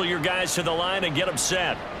to hustle your guys to the line and get them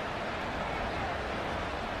set.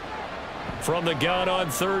 From the gun on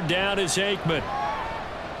 3rd down is Aikman.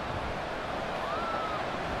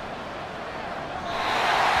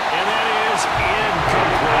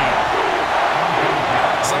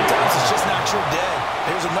 Sometimes it's just not your day.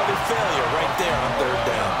 Here's another failure right there on 3rd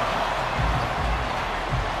down.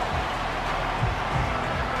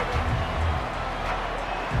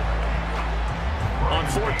 On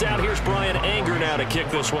 4th down, here's Brian Anger now to kick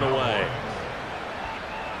this one away.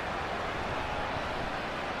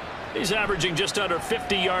 He's averaging just under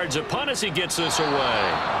 50 yards a punt as he gets this away.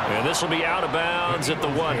 And this will be out of bounds at the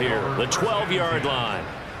what here? The 12-yard line.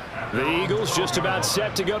 The Eagles just about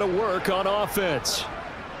set to go to work on offense.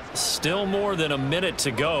 Still more than a minute to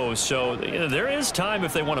go, so there is time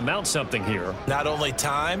if they want to mount something here. Not only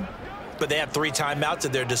time, but they have 3 timeouts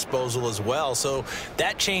at their disposal as well, so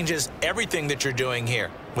that changes everything that you're doing here.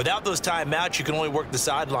 Without those timeouts, you can only work the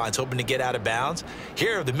sidelines, hoping to get out of bounds.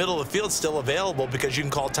 Here, the middle of the field's still available because you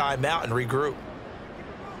can call timeout and regroup.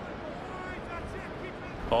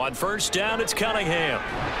 On first down, it's Cunningham.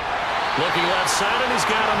 Looking left side, and he's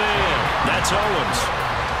got a man. That's Owens.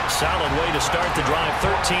 Solid way to start the drive.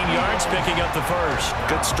 13 yards, picking up the first.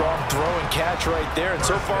 Good, strong throw and catch right there. And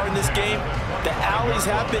so far in this game, the alleys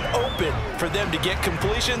have been open for them to get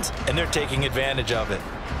completions, and they're taking advantage of it.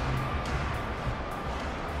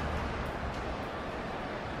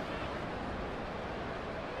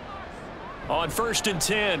 On first and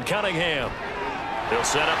 10, Cunningham. He'll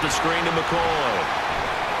set up the screen to McCoy.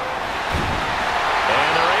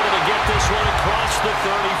 And they're able to get this one across the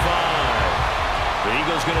 35. The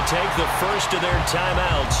Eagles going to take the first of their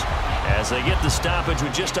timeouts as they get the stoppage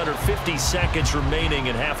with just under 50 seconds remaining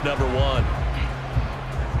in half number 1.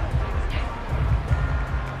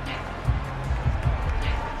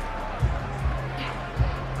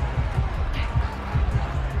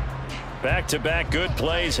 Back-to-back good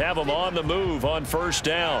plays have them on the move on first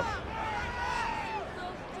down.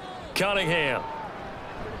 Cunningham.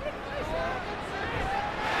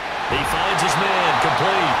 He finds his man,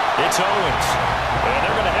 complete. It's Owens. And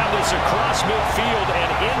they're going to have this across midfield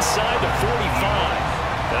and inside the 45.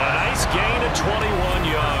 A nice gain of 21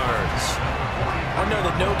 yards. I know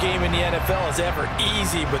that no game in the NFL is ever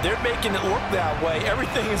easy, but they're making it look that way.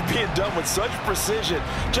 Everything is being done with such precision.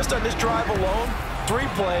 Just on this drive alone, 3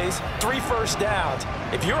 plays, 3 first downs.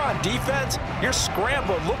 If you're on defense, you're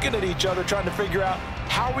scrambling, looking at each other, trying to figure out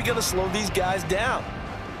how are we going to slow these guys down.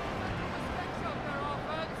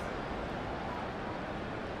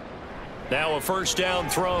 Now a first down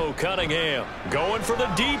throw, Cunningham going for the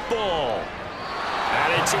deep ball.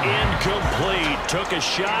 And it's incomplete. Took a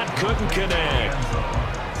shot, couldn't connect.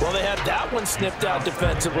 Well, they had that one snipped out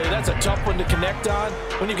defensively. That's a tough one to connect on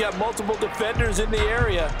when you've got multiple defenders in the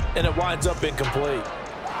area, and it winds up incomplete.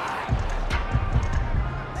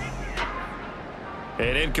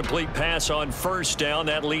 An incomplete pass on first down.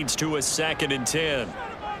 That leads to a 2nd and 10.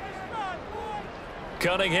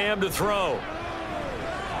 Cunningham to throw.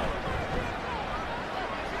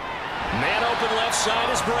 Man open left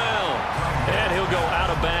side is Brown. And he'll go out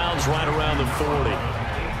of bounds right around the 40.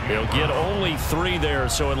 He'll get only 3 there,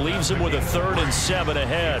 so it leaves him with a 3rd and 7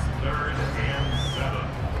 ahead.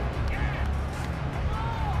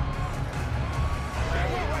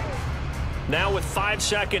 Now with 5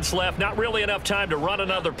 seconds left, not really enough time to run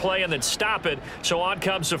another play and then stop it, so on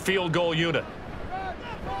comes the field goal unit.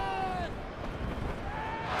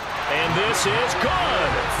 And this is good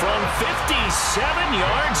from 57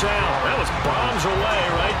 yards out. That was bombs away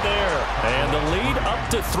right there. And the lead up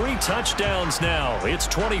to 3 touchdowns now. It's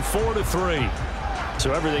 24-3.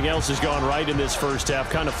 So everything else has gone right in this first half.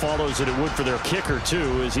 Kind of follows that it would for their kicker,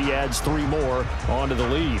 too, as he adds 3 more onto the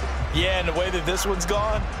lead. Yeah, and the way that this one's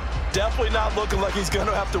gone, definitely not looking like he's going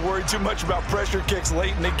to have to worry too much about pressure kicks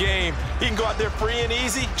late in the game. He can go out there free and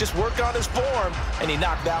easy, just work on his form, and he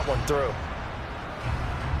knocked that one through.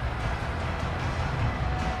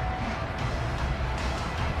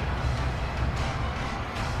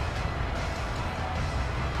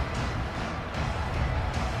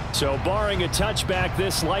 So barring a touchback,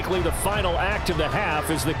 this likely the final act of the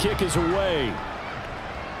half as the kick is away.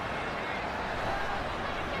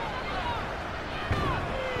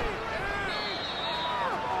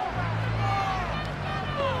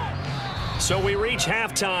 So we reach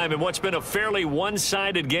halftime in what's been a fairly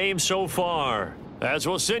one-sided game so far. As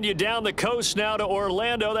we'll send you down the coast now to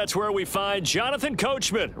Orlando, that's where we find Jonathan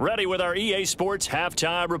Coachman, ready with our EA Sports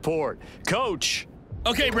Halftime Report. Coach.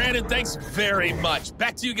 Okay, Brandon, thanks very much.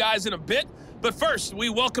 Back to you guys in a bit. But first, we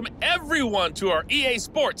welcome everyone to our EA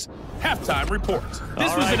Sports Halftime Report.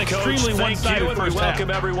 This was an extremely one-sided first half.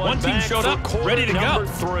 One team showed up, ready to go.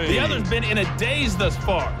 The other's been in a daze thus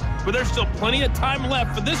far. But there's still plenty of time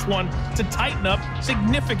left for this one to tighten up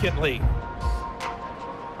significantly.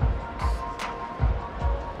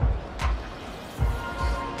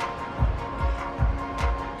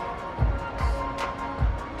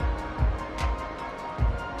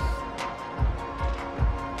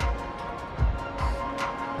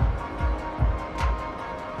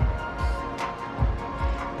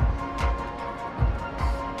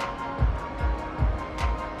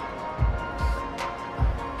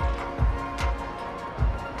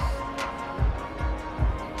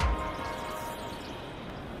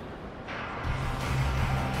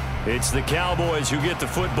 It's the Cowboys who get the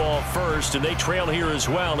football first, and they trail here as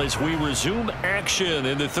well as we resume action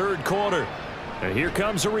in the third quarter. And here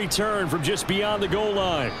comes a return from just beyond the goal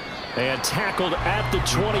line. And tackled at the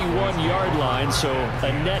 21-yard line, so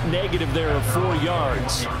a net negative there of 4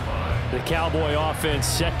 yards. The Cowboy offense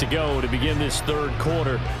set to go to begin this third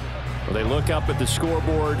quarter. Well, they look up at the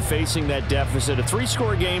scoreboard facing that deficit. A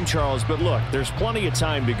 3-score game, Charles, but look, there's plenty of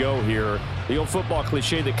time to go here. The old football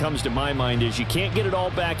cliche that comes to my mind is you can't get it all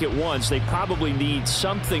back at once. They probably need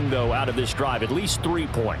something, though, out of this drive, at least 3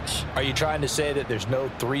 points. Are you trying to say that there's no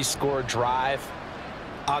 3-score drive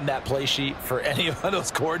on that play sheet for any of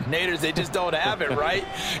those coordinators? They just don't have it, right?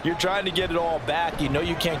 You're trying to get it all back. You know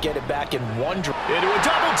you can't get it back in one drive. Into a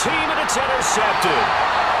double team, and it's intercepted.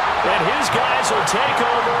 And his guys will take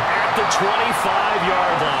over at the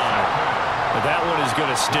 25-yard line. But that one is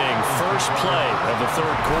going to sting. First play of the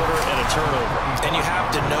third quarter and a turnover. And you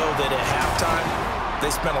have to know that at halftime,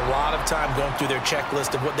 they spent a lot of time going through their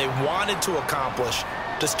checklist of what they wanted to accomplish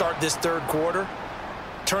to start this third quarter.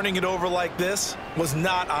 Turning it over like this was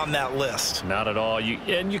not on that list. Not at all.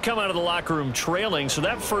 And you come out of the locker room trailing, so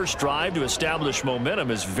that first drive to establish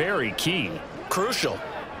momentum is very key. Crucial.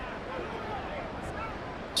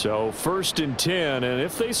 So 1st and 10, and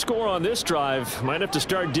if they score on this drive, might have to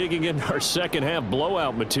start digging into our second half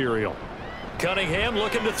blowout material. Cunningham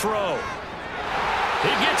looking to throw.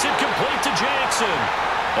 He gets it complete to Jackson.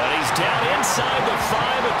 And he's down inside the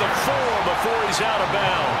 5 at the 4 before he's out of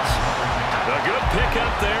bounds. A good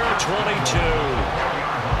pickup there at 22.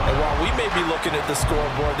 And while we may be looking at the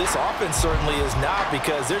scoreboard, this offense certainly is not,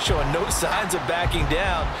 because they're showing no signs of backing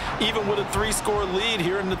down, even with a 3-score lead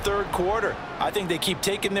here in the third quarter. I think they keep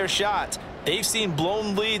taking their shots. They've seen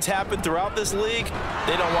blown leads happen throughout this league.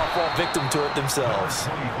 They don't want to fall victim to it themselves.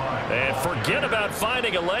 And forget about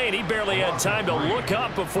finding a lane. He barely had time to look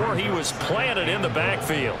up before he was planted in the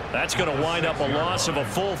backfield. That's going to wind up a loss of a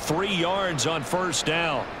full 3 yards on first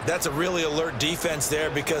down. That's a really alert defense there,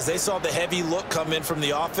 because they saw the heavy look come in from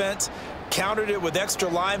the offense, countered it with extra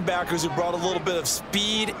linebackers who brought a little bit of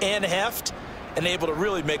speed and heft, and able to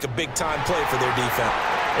really make a big-time play for their defense.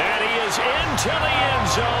 And he is into the end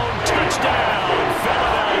zone. Touchdown,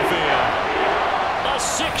 Philadelphia. A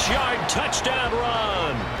 6-yard touchdown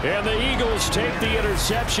run. And the Eagles take the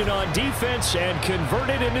interception on defense and convert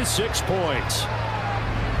it into 6 points.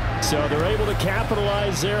 So they're able to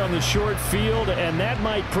capitalize there on the short field, and that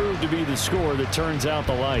might prove to be the score that turns out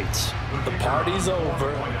the lights. The party's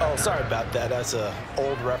over. Oh, sorry about that. That's an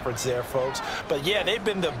old reference there, folks. But, yeah, they've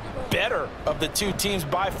been the better of the two teams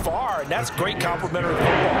by far, and that's great complimentary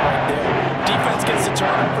football right there. Defense gets the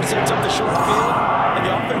turnover, sets up the short field, and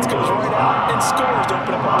the offense goes right out and scores to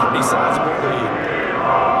open up a pretty sizable lead.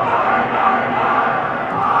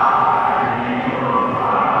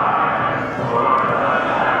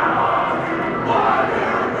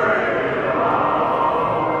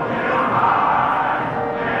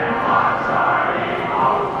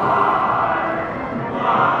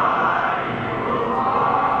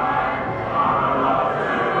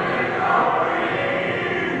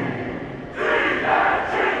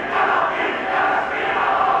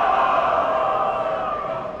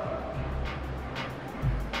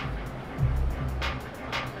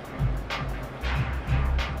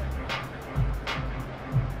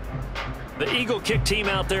 The Eagle kick team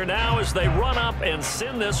out there now as they run up and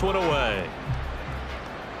send this one away.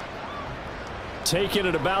 Taking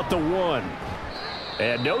it about the 1.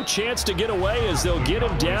 And no chance to get away as they'll get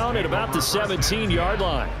him down at about the 17-yard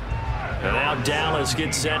line. And now Dallas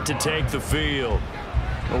gets set to take the field.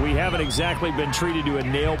 Well, we haven't exactly been treated to a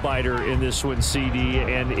nail-biter in this one, CD.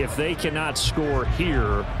 And if they cannot score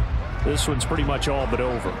here, this one's pretty much all but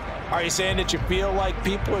over. Are you saying that you feel like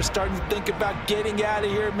people are starting to think about getting out of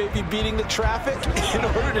here, maybe beating the traffic in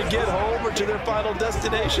order to get home or to their final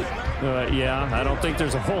destination? Yeah, I don't think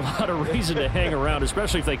there's a whole lot of reason to hang around,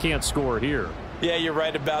 especially if they can't score here. Yeah, you're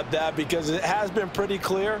right about that, because it has been pretty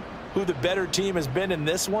clear who the better team has been in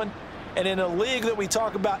this one. And in a league that we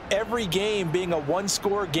talk about every game being a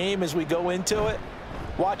 1-score game as we go into it,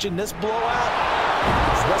 watching this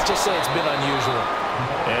blowout, let's just say it's been unusual.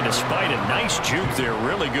 And despite a nice juke there,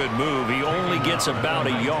 really good move, he only gets about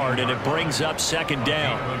a yard, and it brings up second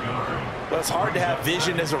down. Well, it's hard to have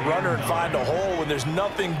vision as a runner and find a hole when there's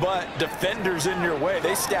nothing but defenders in your way.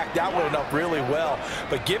 They stacked that one up really well.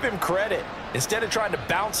 But give him credit. Instead of trying to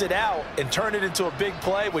bounce it out and turn it into a big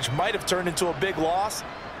play, which might have turned into a big loss,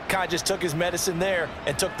 kind of just took his medicine there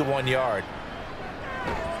and took the 1 yard.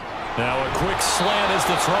 Now a quick slant as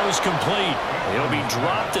the throw's complete. He'll be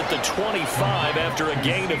dropped at the 25 after a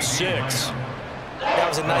gain of 6. Now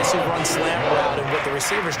was a nicely run slant route, and what the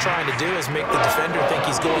receiver's trying to do is make the defender think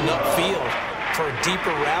he's going upfield for a deeper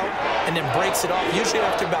route, and then breaks it off, usually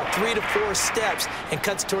after about 3 to 4 steps, and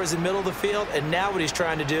cuts towards the middle of the field. And now what he's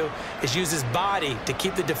trying to do is use his body to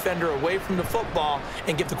keep the defender away from the football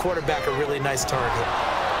and give the quarterback a really nice target.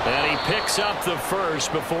 And he picks up the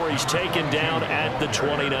first before he's taken down at the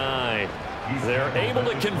 29. They're able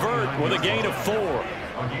to convert with a gain of 4.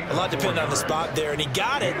 A lot depended on the spot there, and he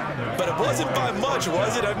got it, but it wasn't by much,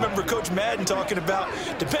 was it? I remember Coach Madden talking about,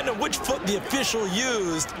 depending on which foot the official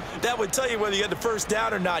used, that would tell you whether you had the first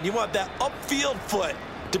down or not. You want that upfield foot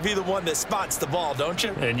to be the one that spots the ball, don't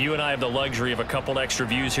you? And you and I have the luxury of a couple extra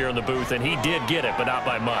views here in the booth, and he did get it, but not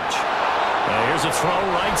by much. Here's a throw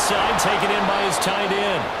right side, taken in by his tight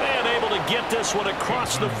end. And able to get this one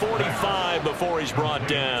across the 45 before he's brought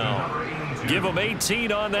down. Give him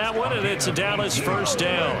 18 on that one, and it's a Dallas first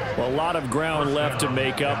down. Well, a lot of ground left to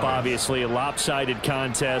make up, obviously. A lopsided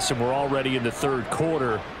contest, and we're already in the third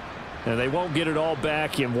quarter. And they won't get it all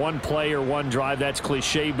back in one play or one drive. That's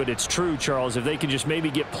cliche, but it's true, Charles. If they can just maybe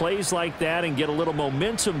get plays like that and get a little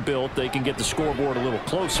momentum built, they can get the scoreboard a little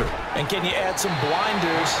closer. And can you add some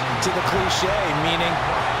blinders to the cliche, meaning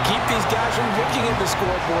keep these guys from looking at the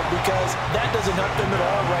scoreboard, because that doesn't help them at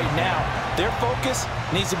all right now. Their focus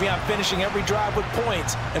needs to be on finishing every drive with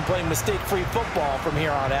points and playing mistake-free football from here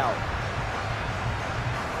on out.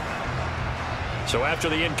 So after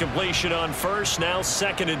the incompletion on first, now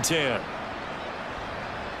 2nd and 10. A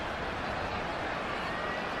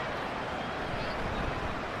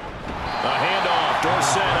handoff,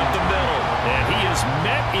 Dorsett up the middle, and he is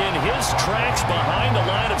met in his tracks behind the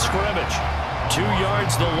line of scrimmage. 2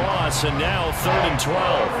 yards the loss, and now 3rd and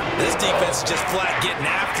 12. This defense is just flat getting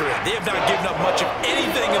after it. They have not given up much of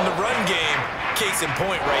anything in the run game. Case in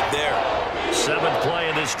point right there. 7th play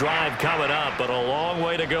of this drive coming up, but a long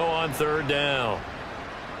way to go on 3rd down.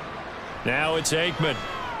 Now it's Aikman.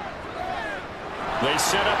 They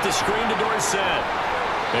set up the screen to Dorsett.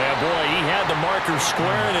 Yeah, boy, he had the marker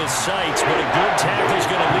square in his sights, but a good tackle is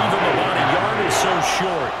going to leave him about a yard or so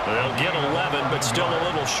short. They'll get 11, but still a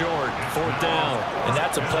little short. 4th down. And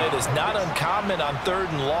that's a play that's not uncommon on 3rd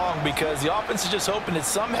and long, because the offense is just hoping that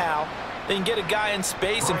somehow they can get a guy in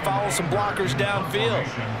space and follow some blockers downfield.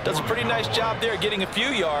 Does a pretty nice job there getting a few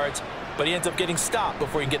yards, but he ends up getting stopped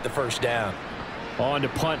before he can get the first down. On to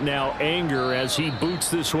punt now, Anger, as he boots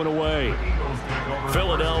this one away.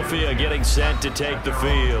 Philadelphia getting set to take the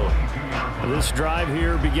field. This drive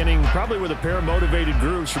here beginning probably with a pair of motivated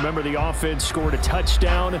groups. Remember, the offense scored a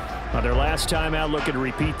touchdown on their last time out, looking to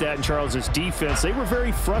repeat that in Charles's defense. They were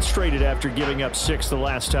very frustrated after giving up 6 the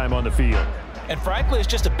last time on the field. And frankly, it's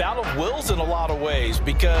just a battle of wills in a lot of ways,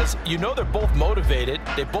 because you know they're both motivated,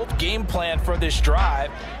 they both game plan for this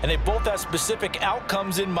drive, and they both have specific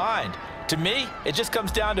outcomes in mind. To me, it just comes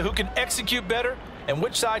down to who can execute better and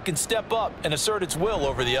which side can step up and assert its will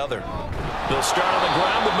over the other. They'll start on the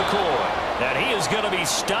ground with McCoy, and he is going to be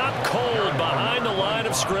stopped cold behind the line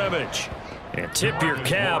of scrimmage. And tip your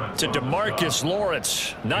cap to DeMarcus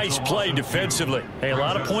Lawrence. Nice play defensively. Hey, a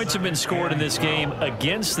lot of points have been scored in this game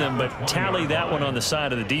against them, but tally that one on the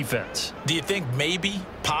side of the defense. Do you think maybe,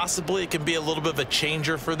 possibly, it can be a little bit of a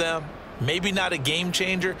changer for them? Maybe not a game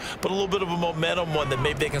changer, but a little bit of a momentum one that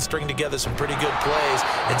maybe they can string together some pretty good plays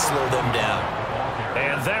and slow them down.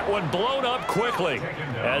 And that one blown up quickly,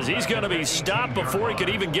 as he's going to be stopped before he could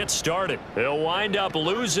even get started. He'll wind up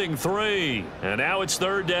losing 3, and now it's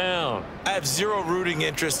 3rd down. I have zero rooting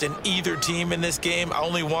interest in either team in this game. I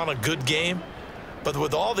only want a good game. But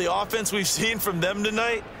with all the offense we've seen from them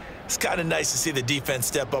tonight, it's kind of nice to see the defense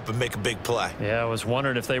step up and make a big play. Yeah, I was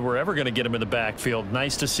wondering if they were ever going to get him in the backfield.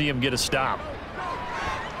 Nice to see him get a stop.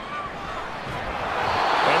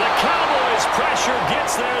 And the Cowboys pressure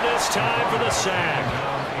gets there this time for the sack.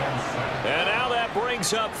 And now that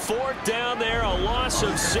brings up 4th down there, a loss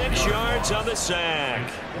of 6 yards on the sack.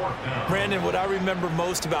 Brandon, what I remember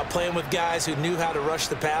most about playing with guys who knew how to rush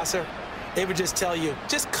the passer, they would just tell you,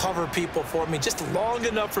 just cover people for me, just long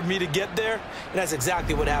enough for me to get there. And that's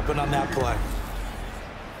exactly what happened on that play.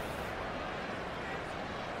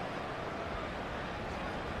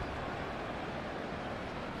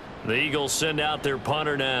 The Eagles send out their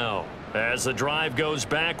punter now as the drive goes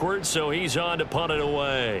backwards, so he's on to punt it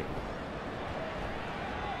away.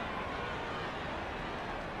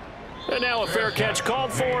 And now a fair catch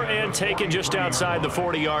called for and taken just outside the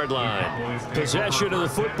 40-yard line. Possession of the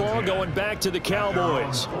football going back to the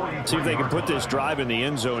Cowboys. See if they can put this drive in the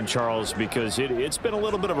end zone, Charles, because it's been a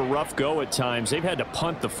little bit of a rough go at times. They've had to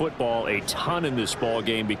punt the football a ton in this ball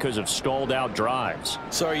game because of stalled out drives.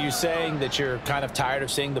 So are you saying that you're kind of tired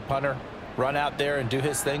of seeing the punter run out there and do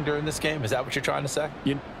his thing during this game? Is that what you're trying to say?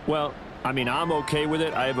 Well, I mean, I'm okay with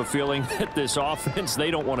it. I have a feeling that this offense,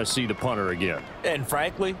 they don't want to see the punter again. And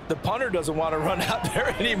frankly, the punter doesn't want to run out there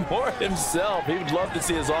anymore himself. He would love to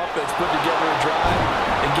see his offense put together a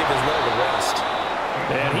drive and give his leg a rest.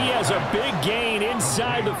 And he has a big gain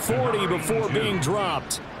inside the 40 before being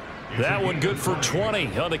dropped. That one good for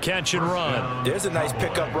 20 on the catch and run. There's a nice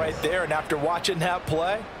pickup right there, and after watching that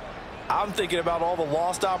play, I'm thinking about all the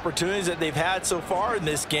lost opportunities that they've had so far in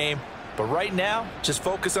this game. But right now, just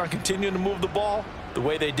focus on continuing to move the ball the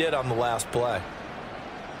way they did on the last play.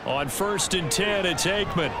 On 1st and 10, it's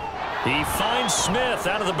Aikman. He finds Smith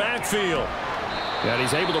out of the backfield. And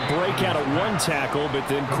he's able to break out of one tackle, but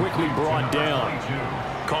then quickly brought down.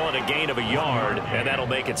 Call it a gain of a yard, and that'll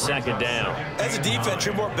make it 2nd down. As a defense,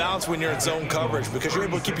 you're more balanced when you're in zone coverage because you're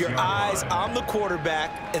able to keep your eyes on the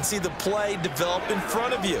quarterback and see the play develop in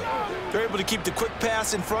front of you. They're able to keep the quick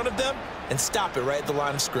pass in front of them and stop it right at the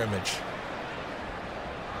line of scrimmage.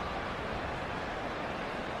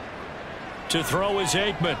 To throw is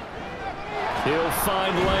Aikman. He'll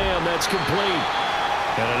find Lamb. That's complete.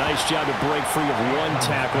 And a nice job to break free of one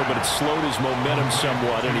tackle, but it slowed his momentum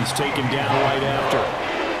somewhat, and he's taken down right after.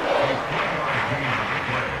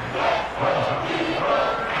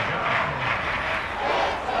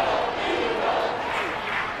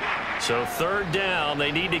 So 3rd down,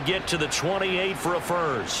 they need to get to the 28 for a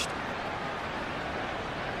first.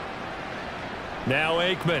 Now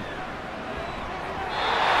Aikman.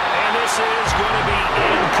 And this is going to be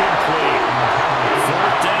incomplete.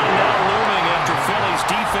 4th down now looming after Philly's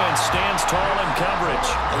defense stands tall in coverage.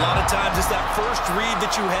 A lot of times it's that first read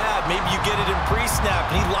that you have. Maybe you get it in pre-snap,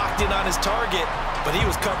 and he locked in on his target, but he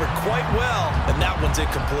was covered quite well, and that one's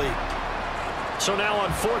incomplete. So now on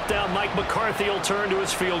 4th down, Mike McCarthy will turn to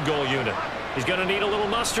his field goal unit. He's going to need a little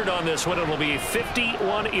mustard on this one. It will be a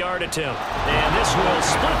 51-yard attempt. And this will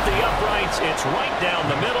split the uprights. It's right down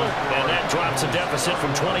the middle, and that drops a deficit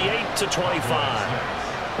from 28 to 25.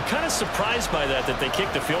 I'm kind of surprised by that they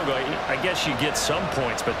kicked the field goal. I guess you get some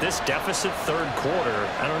points, but this deficit 3rd quarter,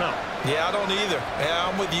 I don't know. Yeah, I don't either. Yeah,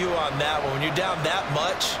 I'm with you on that one. When you're down that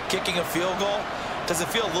much, kicking a field goal, does it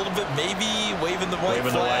feel a little bit maybe waving the white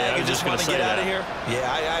flag and just want to get out of here?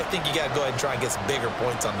 Yeah, I think you got to go ahead and try and get some bigger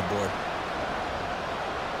points on the board.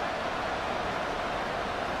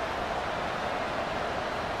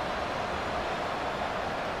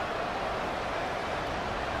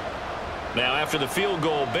 Now after the field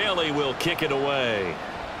goal, Bailey will kick it away.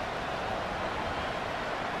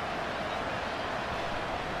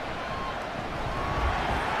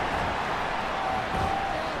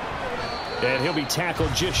 And he'll be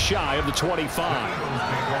tackled just shy of the 25.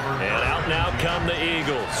 And out now come the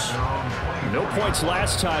Eagles. No points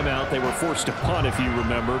last time out. They were forced to punt, if you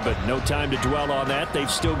remember, but no time to dwell on that. They've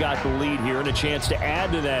still got the lead here and a chance to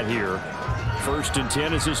add to that here. 1st and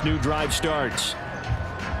 10 as this new drive starts.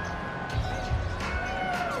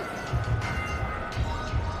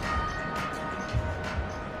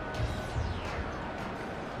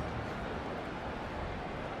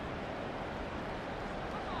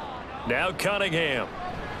 Now Cunningham.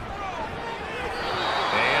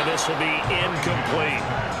 And this will be incomplete.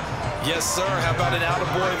 Yes, sir. How about an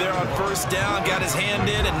attaboy there on 1st down? Got his hand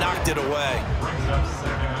in and knocked it away. Brings up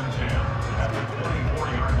 2nd and 10 at the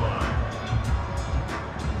 34-yard line.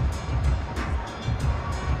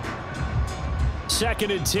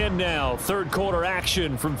 2nd and 10 now. 3rd quarter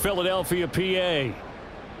action from Philadelphia, PA.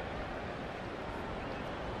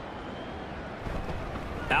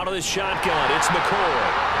 Out of the shotgun, it's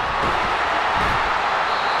McCoy.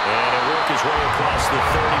 And he'll work his way across the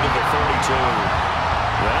 30 to the 32.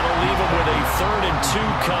 That'll leave him with a 3rd and 2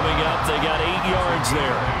 coming up. They got 8 yards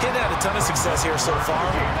there. He's had a ton of success here so far,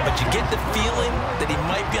 but you get the feeling that he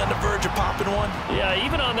might be on the verge of popping one. Yeah,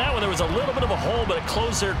 even on that one, there was a little bit of a hole, but it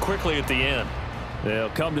closed there quickly at the end. They'll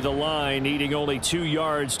come to the line, needing only 2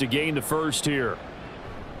 yards to gain the first here.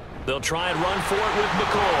 They'll try and run for it with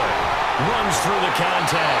McCoy. Runs through the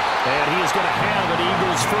contact. And he is going to have an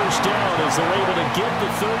Eagles 1st down as they're able to get the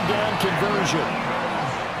 3rd down conversion.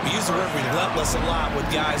 We use the word relentless a lot with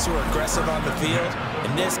guys who are aggressive on the field.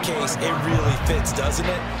 In this case, it really fits, doesn't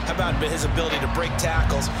it? How about his ability to break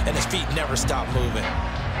tackles and his feet never stop moving?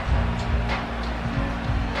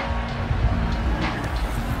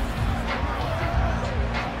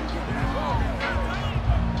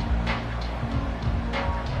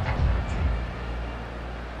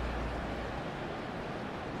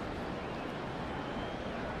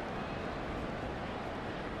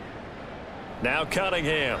 Now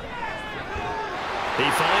Cunningham. He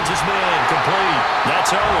finds his man, complete.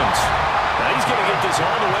 That's Owens. Now he's going to get this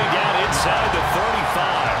all the way down inside the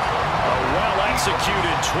 35. A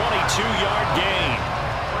executed 22-yard gain.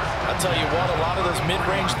 I'll tell you what, a lot of those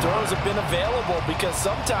mid-range throws have been available because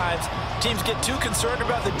sometimes teams get too concerned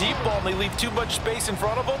about the deep ball and they leave too much space in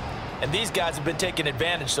front of them, and these guys have been taking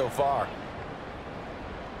advantage so far.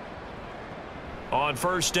 On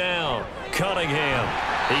first down, Cunningham.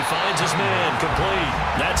 He finds his man, complete.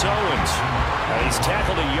 That's Owens. He's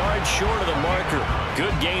tackled a yard short of the marker.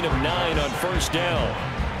 Good gain of 9 on first down.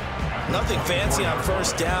 Nothing fancy on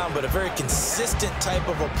first down, but a very consistent type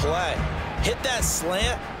of a play. Hit that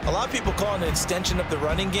slant. A lot of people call it an extension of the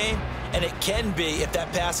running game, and it can be if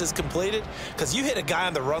that pass is completed, because you hit a guy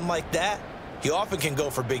on the run like that, he often can go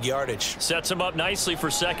for big yardage. Sets him up nicely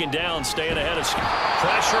for second down, staying ahead of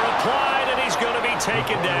pressure applied, and he's going to be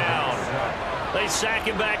taken down. They sack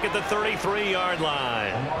him back at the 33-yard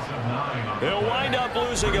line. He'll wind up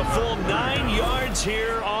losing a full 9 yards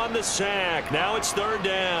here on the sack. Now it's third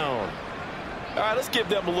down. All right, let's give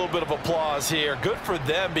them a little bit of applause here. Good for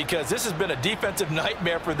them because this has been a defensive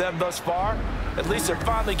nightmare for them thus far. At least they're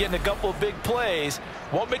finally getting a couple of big plays.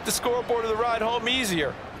 Won't make the scoreboard of the ride home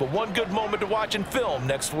easier, but one good moment to watch in film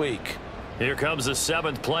next week. Here comes the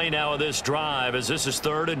 7th play now of this drive as this is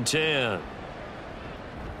 3rd and 10.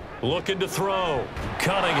 Looking to throw.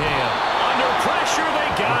 Cunningham. Under pressure,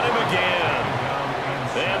 they got him again.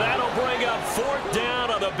 And that'll bring up 4th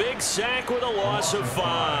down on a big sack with a loss of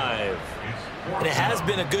 5. And it has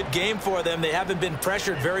been a good game for them. They haven't been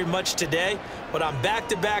pressured very much today, but on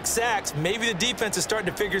back-to-back sacks, maybe the defense is starting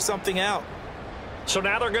to figure something out. So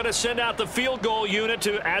now they're going to send out the field goal unit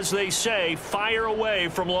to, as they say, fire away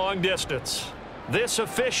from long distance. This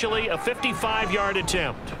officially a 55-yard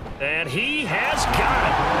attempt. And he has got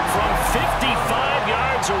it from 55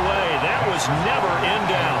 yards away. That was never in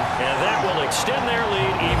doubt. And that will extend their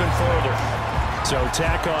lead even further. So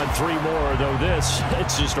tack on 3 more, though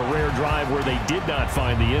it's just a rare drive where they did not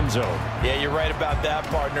find the end zone. Yeah, you're right about that,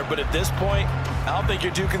 partner. But at this point, I don't think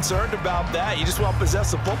you're too concerned about that. You just want to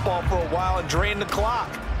possess the football for a while and drain the clock.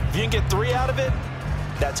 If you can get 3 out of it,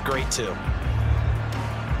 that's great, too.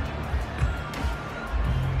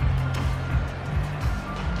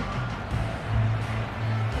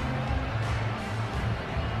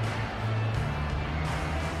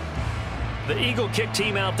 The Eagle kick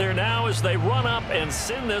team out there now as they run up and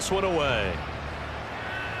send this one away.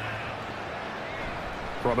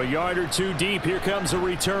 From a yard or 2 deep, here comes a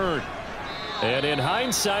return. And in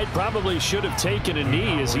hindsight, probably should have taken a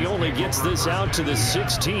knee as he only gets this out to the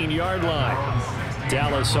 16-yard line.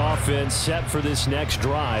 Dallas offense set for this next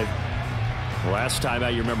drive. Last time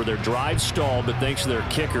out, you remember their drive stalled, but thanks to their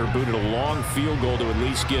kicker, booted a long field goal to at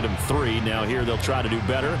least get him 3. Now here they'll try to do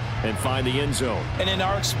better and find the end zone. And in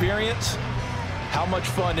our experience, how much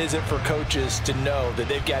fun is it for coaches to know that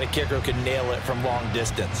they've got a kicker who can nail it from long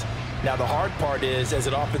distance? Now, the hard part is, as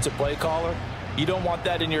an offensive play caller, you don't want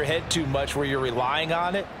that in your head too much where you're relying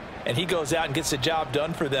on it, and he goes out and gets the job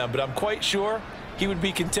done for them. But I'm quite sure he would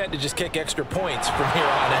be content to just kick extra points from here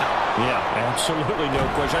on out. Yeah, absolutely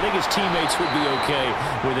no question. I think his teammates would be okay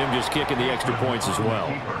with him just kicking the extra points as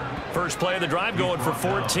well. First play of the drive going for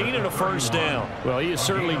 14 and a first down. Well, he is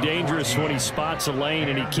certainly dangerous when he spots a lane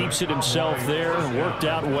and he keeps it himself there and worked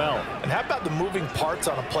out well. And how about the moving parts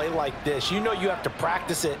on a play like this? You know you have to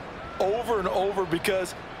practice it over and over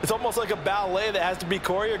because it's almost like a ballet that has to be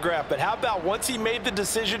choreographed. But how about once he made the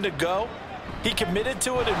decision to go, he committed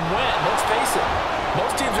to it and went. Let's face it,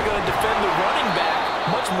 most teams are going to defend the running back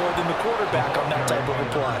much more than the quarterback on that type of a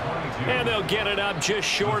play. And they'll get it up just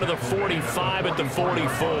short of the 45 at the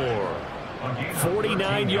 44.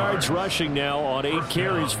 49 yards rushing now on 8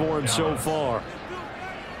 carries for him so far.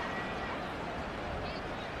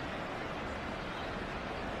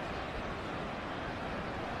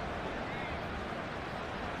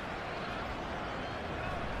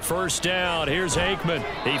 First down, here's Aikman.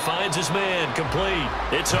 He finds his man, complete.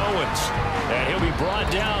 It's Owens. And he'll be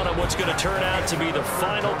brought down on what's going to turn out to be the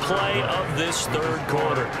final play of this 3rd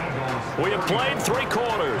quarter. We have played 3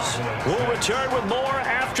 quarters. We'll return with more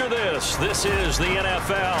after this. This is the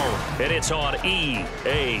NFL, and it's on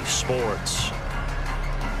EA Sports.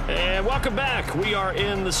 And welcome back. We are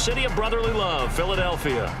in the city of brotherly love,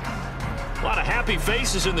 Philadelphia. A lot of happy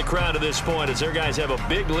faces in the crowd at this point as their guys have a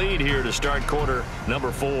big lead here to start quarter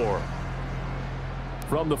number 4.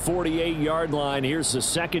 From the 48-yard line, here's the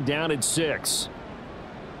 2nd down and 6.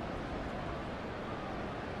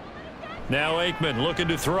 Now Aikman looking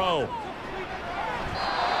to throw.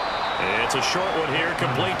 It's a short one here,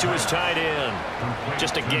 complete to his tight end.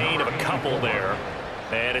 Just a gain of a couple there.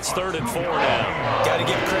 And it's 3rd and 4 now. Got to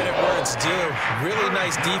give credit where it's due. Really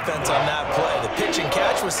nice defense on that play. The pitch and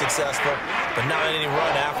catch was successful, but not any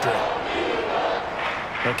run after it.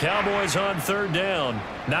 The Cowboys on third down.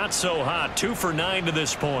 Not so hot. 2 for 9 to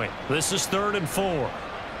this point. This is 3rd and 4.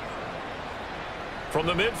 From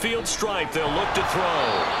the midfield stripe, they'll look to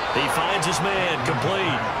throw. He finds his man.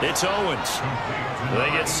 Complete. It's Owens.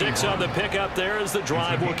 They get 6 on the pickup there as the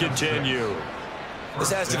drive will continue.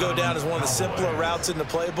 This has to go down as one of the simpler routes in the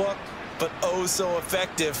playbook, but oh so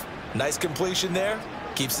effective. Nice completion there.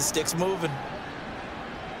 Keeps the sticks moving.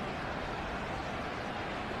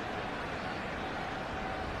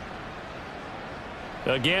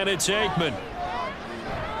 Again, it's Aikman. And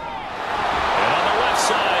on the left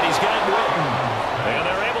side, he's got Witten. And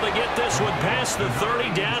they're able to get this one past the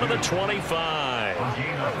 30 down to the 25.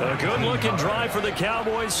 A good-looking drive for the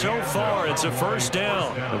Cowboys so far. It's a first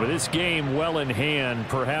down. With this game well in hand,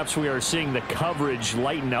 perhaps we are seeing the coverage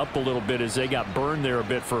lighten up a little bit as they got burned there a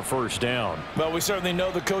bit for a first down. Well, we certainly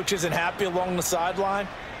know the coach isn't happy along the sideline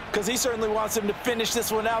because he certainly wants them to finish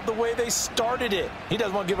this one out the way they started it. He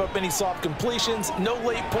doesn't want to give up any soft completions, no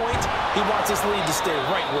late points. He wants his lead to stay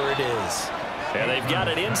right where it is. And they've got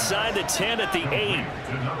it inside the 10 at the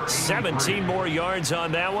 8. 17 more yards on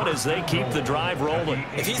that one as they keep the drive rolling.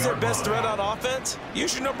 If he's their best threat on offense,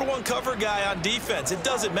 use your #1 cover guy on defense. It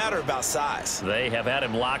doesn't matter about size. They have had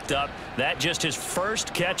him locked up. That just his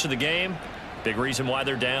first catch of the game. Big reason why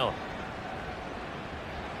they're down.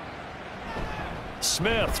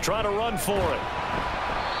 Smith trying to run for it.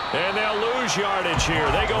 And they'll lose yardage here.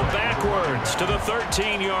 They go backwards to the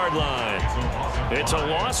 13-yard line. It's a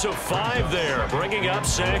loss of 5 there, bringing up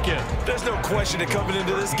 2nd. There's no question that coming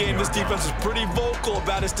into this game, this defense is pretty vocal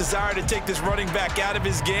about its desire to take this running back out of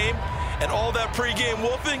his game. And all that pregame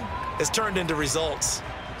wolfing has turned into results.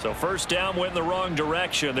 So first down went in the wrong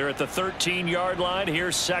direction. They're at the 13-yard line.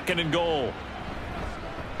 Here's 2nd and goal.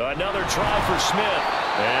 Another try for Smith.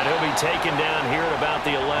 And he'll be taken down here at about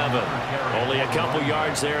the 11. Only a couple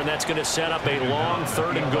yards there, and that's going to set up a long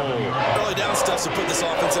 3rd and goal. Early down stuff to put this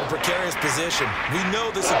offense in a precarious position. We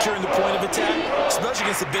know that securing the point of attack, especially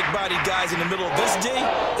against the big-bodied guys in the middle of this D,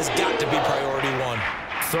 has got to be priority 1.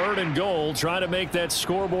 3rd and goal, trying to make that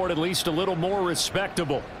scoreboard at least a little more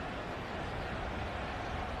respectable.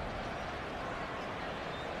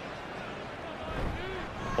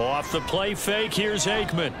 Off the play fake, here's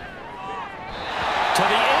Aikman. To the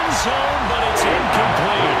end zone, but it's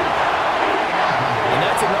incomplete. And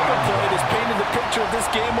that's another play that's painted the picture of this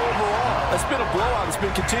game overall. It's been a blowout. It's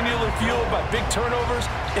been continually fueled by big turnovers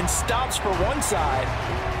and stops for one side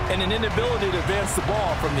and an inability to advance the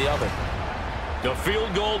ball from the other. The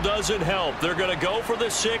field goal doesn't help. They're going to go for the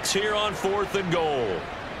 6 here on 4th and goal.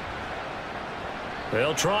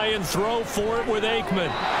 They'll try and throw for it with Aikman.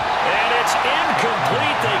 And it's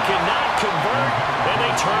incomplete. They cannot convert, and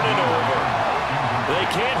they turn it over. They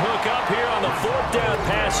can't hook up here on the 4th down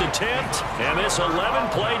pass attempt. And this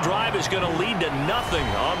 11-play drive is going to lead to nothing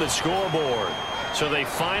on the scoreboard. So they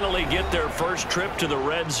finally get their first trip to the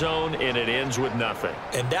red zone, and it ends with nothing.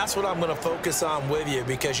 And that's what I'm going to focus on with you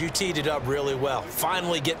because you teed it up really well.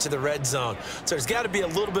 Finally get to the red zone. So there's got to be a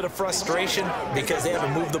little bit of frustration because they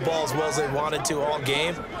haven't moved the ball as well as they wanted to all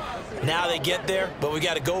game. Now they get there, but we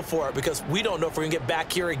got to go for it because we don't know if we're going to get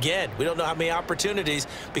back here again. We don't know how many opportunities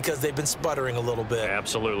because they've been sputtering a little bit.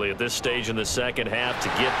 Absolutely. At this stage in the second half, to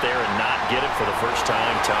get there and not get it for the first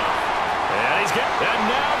time, tough. And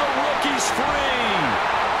now the rookie's free.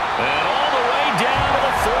 And all the way down to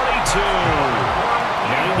the 42.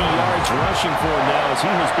 90 yards rushing for him now as he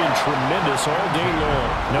has been tremendous all day long.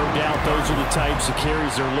 No doubt those are the types of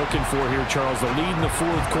carries they're looking for here, Charles. The lead in the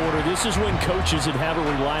 4th quarter. This is when coaches that have a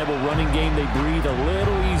reliable running game, they breathe a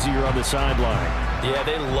little easier on the sideline. Yeah,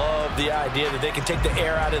 they love the idea that they can take the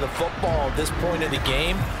air out of the football at this point of the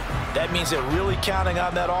game. That means they're really counting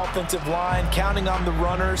on that offensive line, counting on the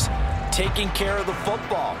runners, taking care of the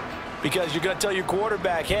football. Because you're going to tell your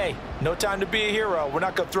quarterback, hey, no time to be a hero. We're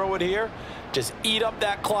not going to throw it here. Just eat up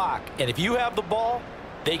that clock. And if you have the ball,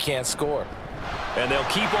 they can't score. And they'll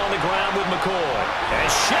keep on the ground with McCoy. And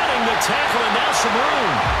shedding the tackle, and now some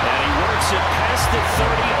room. And he works it past the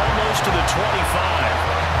 30, almost to the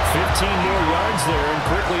 25. 15 more yards there, and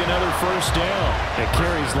quickly another first down. At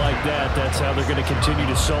carries like that, that's how they're going to continue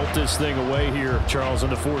to salt this thing away here, Charles, in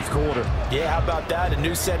the 4th quarter. Yeah, how about that? A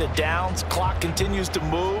new set of downs. Clock continues to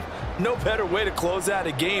move. No better way to close out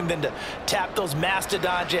a game than to tap those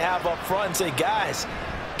mastodons you have up front and say, guys,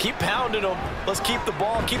 keep pounding them. Let's keep the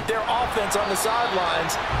ball, keep their offense on the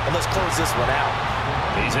sidelines, and let's close this one out.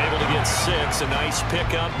 He's able to get 6. A nice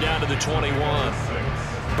pickup down to the 21.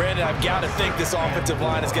 Brandon, I've got to think this offensive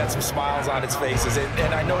line has got some smiles on its faces.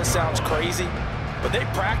 And I know it sounds crazy, but they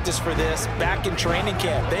practiced for this back in training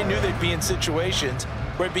camp. They knew they'd be in situations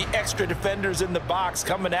where it'd be extra defenders in the box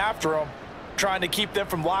coming after them. trying to keep them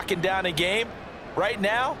from locking down a game. Right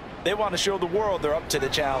now, they want to show the world they're up to the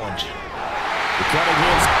challenge.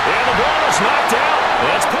 Cunningham's, and the ball is knocked out.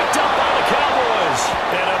 It's picked up by the Cowboys.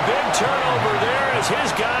 And a big turnover there as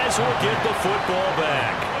his guys will get the football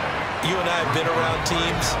back. You and I have been around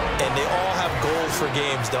teams, and they all have goals for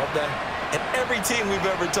games, don't they? And every team we've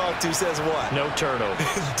ever talked to says what? No turnover.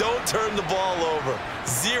 Don't turn the ball over.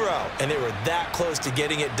 0. And they were that close to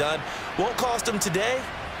getting it done. Won't cost them today,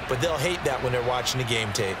 but they'll hate that when they're watching the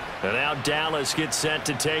game tape. And now Dallas gets set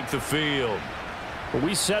to take the field. Well,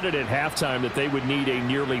 we said it at halftime that they would need a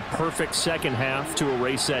nearly perfect second half to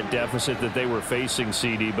erase that deficit that they were facing,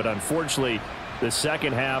 CD. But unfortunately, the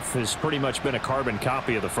second half has pretty much been a carbon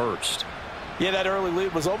copy of the first. Yeah, that early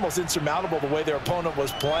lead was almost insurmountable the way their opponent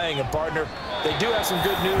was playing. And, partner, they do have some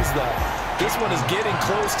good news, though. This one is getting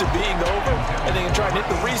close to being over, and they can try and hit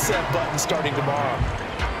the reset button starting tomorrow.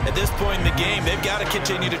 At this point in the game, they've got to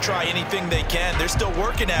continue to try anything they can. They're still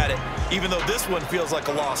working at it, even though this one feels like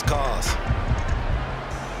a lost cause.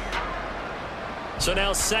 So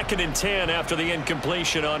now 2nd and 10 after the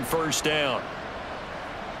incompletion on first down.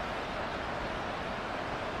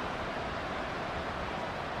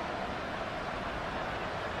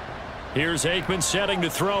 Here's Aikman setting to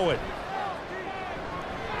throw it.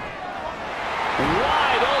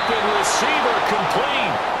 Wide open receiver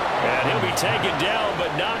complete. And he'll be taken down,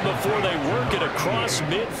 but not before they work it across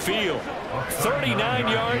midfield. 39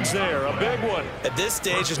 yards there, a big one. At this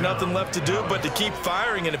stage, there's nothing left to do but to keep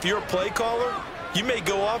firing. And if you're a play caller, you may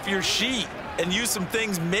go off your sheet and use some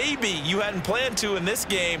things maybe you hadn't planned to in this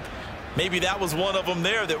game. Maybe that was one of them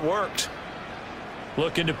there that worked.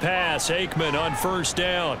 Looking to pass, Aikman on first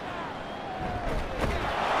down.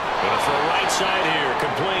 Going for a right side here,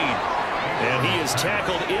 complete. And he is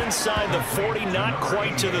tackled inside the 40, not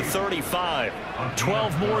quite to the 35.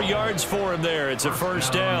 12 more yards for him there. It's a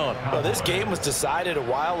first down. Well, this game was decided a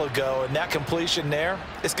while ago, and that completion there,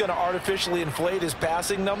 it's going to artificially inflate his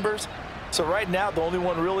passing numbers. So right now, the only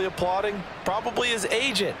one really applauding probably his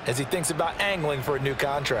agent as he thinks about angling for a new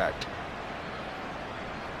contract.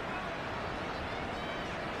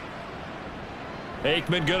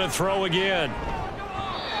 Aikman going to throw again.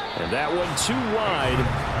 And that one too wide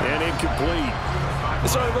and incomplete. It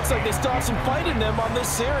certainly looks like they still have some fight in them on this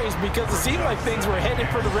series because it seemed like things were headed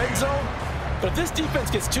for the red zone. But if this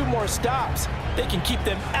defense gets 2 more stops, they can keep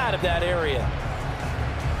them out of that area.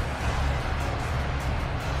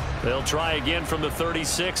 They'll try again from the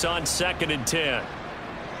 36 on 2nd and 10.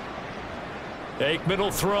 Aikman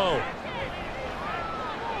will throw.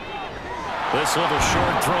 This little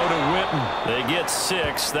short throw to Witten. They get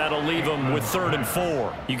 6. That'll leave them with 3rd and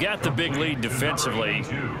 4. You got the big lead defensively.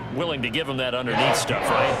 Willing to give them that underneath stuff,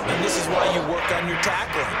 right? And this is why you work on your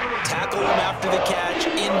tackling. Tackle them after the catch,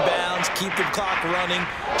 inbounds, keep the clock running.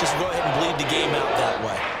 Just go ahead and bleed the game out that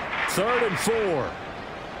way. 3rd and 4.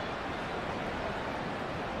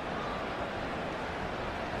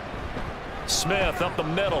 Smith up the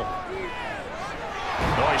middle.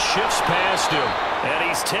 Oh, he shifts past him. And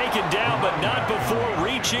he's taken down, but not before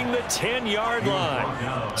reaching the 10-yard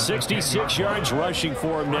line. 66 yards rushing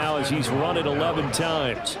for him now as he's run it 11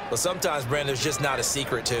 times. Well, sometimes, Brandon, there's just not a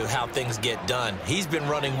secret to how things get done. He's been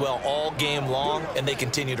running well all game long, and they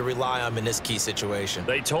continue to rely on him in this key situation.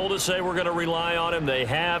 They told us they were going to rely on him. They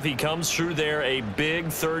have. He comes through there, a big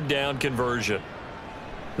 3rd down conversion.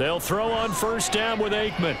 They'll throw on first down with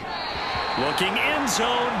Aikman. Looking end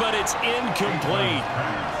zone, but it's incomplete.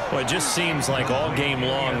 Well, it just seems like all game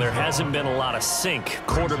long there hasn't been a lot of sync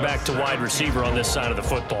quarterback to wide receiver on this side of the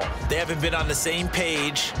football. They haven't been on the same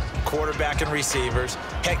page, quarterback and receivers.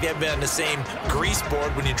 Heck, they haven't been on the same grease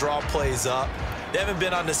board when you draw plays up. They haven't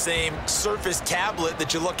been on the same surface tablet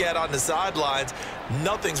that you look at on the sidelines.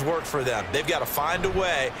 Nothing's worked for them. They've got to find a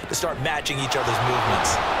way to start matching each other's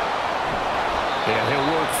movements. And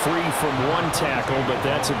he'll work free from 1 tackle, but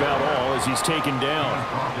that's about all as he's taken down.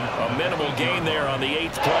 A minimal gain there on the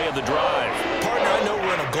 8th play of the drive. Partner, I know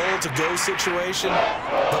we're in a goal-to-go situation,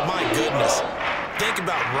 but my goodness, think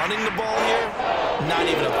about running the ball here. Not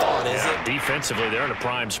even a thought, is it? Defensively, they're in a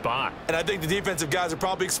prime spot. And I think the defensive guys are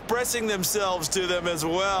probably expressing themselves to them as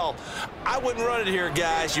well. I wouldn't run it here,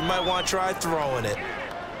 guys. You might want to try throwing it.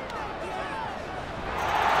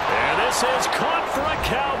 And this is caught for a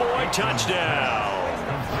Cowboy touchdown.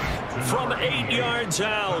 From 8 yards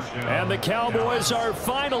out. And the Cowboys are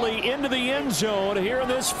finally into the end zone here in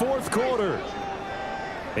this 4th quarter.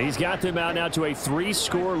 He's got them out now to a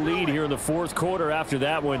 3-score lead here in the 4th quarter after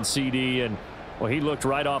that one, CD. And, well, he looked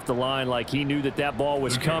right off the line like he knew that that ball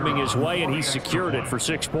was coming his way, and he secured it for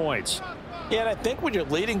 6 points. Yeah, and I think when you're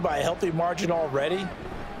leading by a healthy margin already,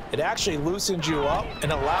 It actually loosens you up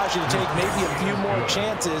and allows you to take maybe a few more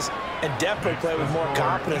chances and definitely play with more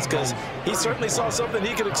confidence, because he certainly saw something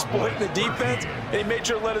he could exploit in the defense, and he made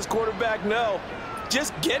sure to let his quarterback know,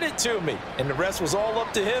 just get it to me. And the rest was all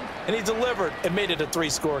up to him, and he delivered and made it a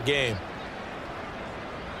 3-score game.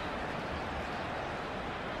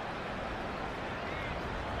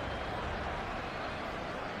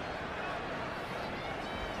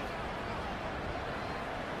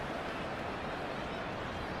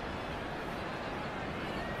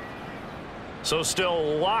 So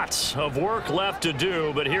still lots of work left to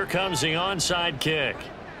do, but here comes the onside kick.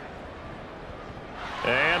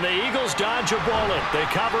 And the Eagles dodge a bullet. They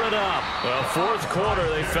cover it up. Well, fourth quarter,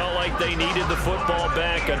 they felt like they needed the football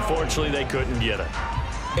back. Unfortunately, they couldn't get it.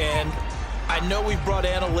 And I know we've brought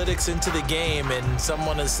analytics into the game, and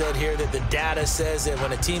someone has said here that the data says that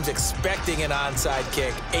when a team's expecting an onside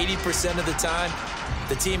kick, 80% of the time,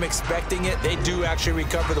 the team expecting it, they do actually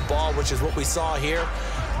recover the ball, which is what we saw here.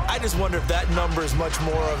 I just wonder if that number is much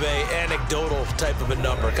more of a anecdotal type of a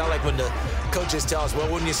number. Kind of like when the coaches tell us,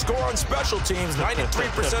 well, when you score on special teams,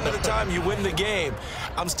 93% of the time you win the game.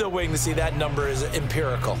 I'm still waiting to see that number is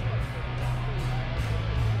empirical.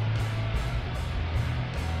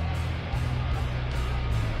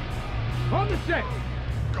 On the set.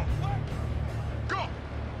 Go. Go.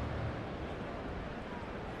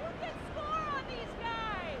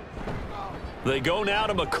 They go now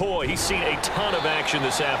to McCoy. He's seen a ton of action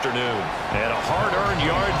this afternoon. And a hard-earned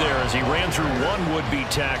yard there as he ran through one would-be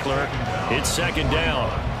tackler. It's second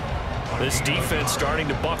down. This defense starting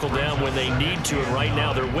to buckle down when they need to, and right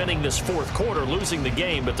now they're winning this fourth quarter, losing the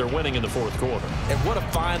game, but they're winning in the fourth quarter. And what a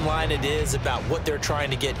fine line it is about what they're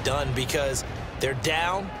trying to get done, because they're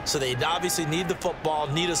down, so they obviously need the football,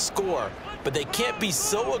 need a score, but they can't be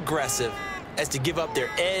so aggressive as to give up their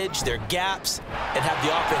edge, their gaps, and have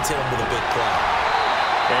the offense hit them with a big play.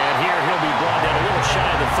 And here he'll be brought down a little shy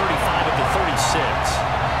of the 35 at the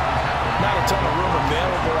 36. Not a ton of room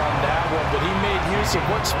available on that one, but he made use of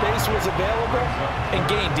what space was available and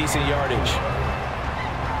gained decent yardage.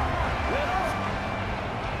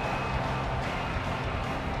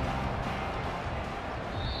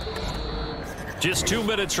 Just 2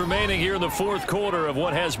 minutes remaining here in the fourth quarter of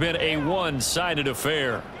what has been a one-sided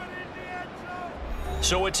affair.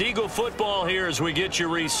 So it's Eagle football here as we get you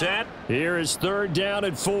reset. Here is third down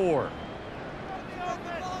and 4.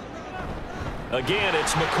 Again,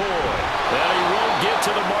 it's McCoy. Well, he won't get to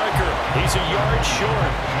the marker. He's a yard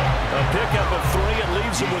short. A pickup of 3. It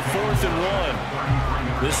leaves him with 4th and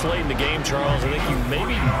 1. This late in the game, Charles, I think you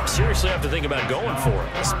maybe seriously have to think about going for it.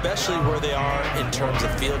 Especially where they are in terms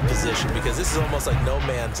of field position, because this is almost like no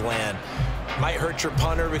man's land. Might hurt your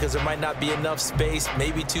punter because there might not be enough space,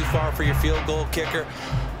 maybe too far for your field goal kicker.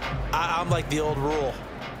 I'm like the old rule.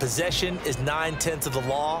 Possession is 9/10 of the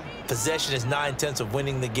law. Possession is 9/10 of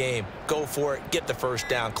winning the game. Go for it, get the first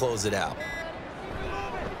down, close it out.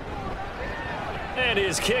 And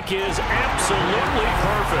his kick is absolutely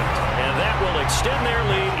perfect. And that will extend their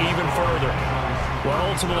lead even further.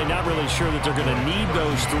 Well, ultimately not really sure that they're going to need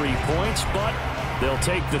those 3 points, but they'll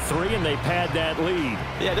take the 3 and they pad that lead.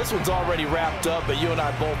 Yeah, this one's already wrapped up, but you and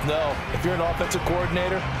I both know if you're an offensive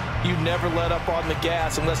coordinator, you never let up on the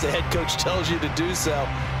gas unless the head coach tells you to do so.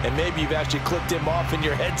 And maybe you've actually clipped him off in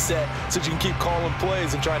your headset so you can keep calling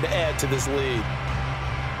plays and trying to add to this lead.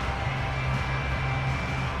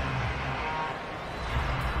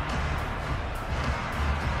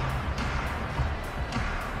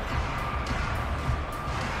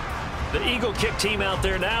 The Eagle kick team out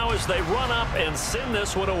there now as they run up and send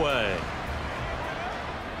this one away.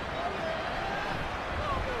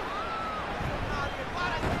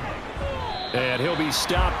 And he'll be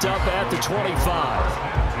stopped up at the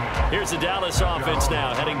 25. Here's the Dallas offense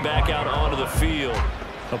now heading back out onto the field.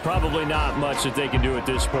 Well, probably not much that they can do at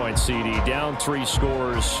this point, CD. Down 3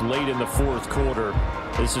 scores late in the fourth quarter.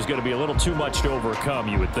 This is going to be a little too much to overcome,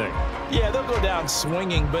 you would think. Yeah, they'll go down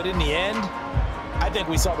swinging, but in the end, I think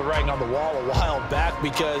we saw the writing on the wall a while back,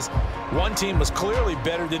 because one team was clearly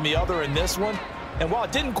better than the other in this one. And while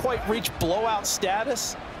it didn't quite reach blowout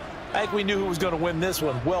status, I think we knew who was going to win this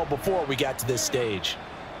one well before we got to this stage.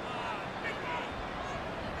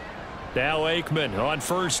 Now Aikman on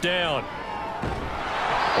first down.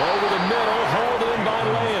 Over the middle, hauled in by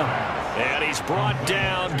Lamb. And he's brought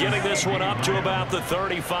down, getting this one up to about the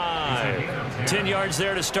 35. 10 yards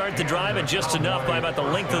there to start the drive, and just enough by about the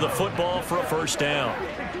length of the football for a first down.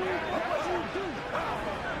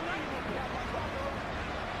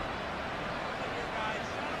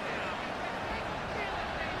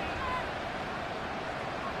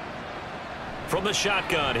 From the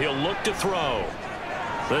shotgun, he'll look to throw.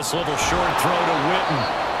 This little short throw to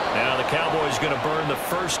Witten. Now the Cowboys going to burn the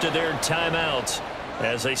first of their timeouts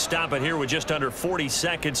as they stop it here with just under 40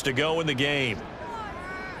 seconds to go in the game.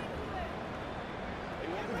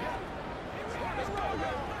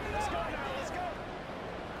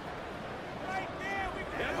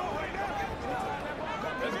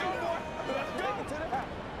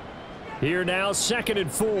 Here now, 2nd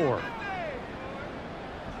and 4.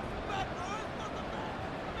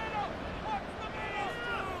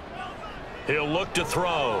 He'll look to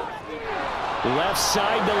throw. Left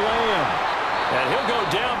side to Lamb. And he'll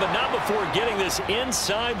go down, but not before getting this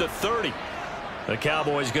inside the 30. The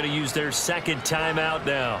Cowboys going to use their second timeout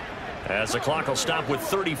now, as the clock will stop with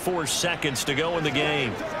 34 seconds to go in the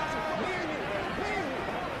game.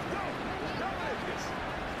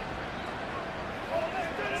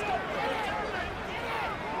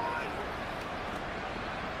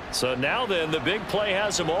 So now then, the big play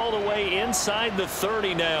has him all the way inside the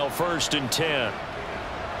 30 now, 1st and 10.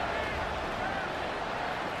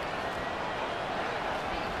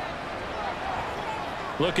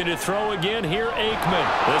 Looking to throw again here,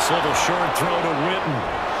 Aikman. This little short throw to Witten.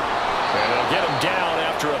 And they'll get him down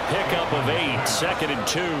after a pickup of 8, 2nd and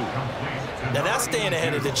 2. Now that's staying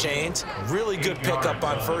ahead of the chains. Really good pickup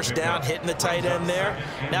on 1st down, hitting the tight end there.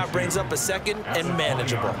 Now it brings up a 2nd and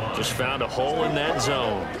manageable. Just found a hole in that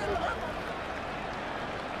zone.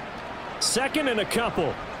 2nd and a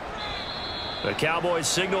couple. The Cowboys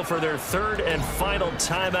signal for their 3rd and final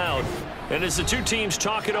timeout. And as the two teams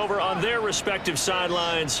talk it over on their respective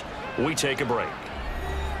sidelines, we take a break.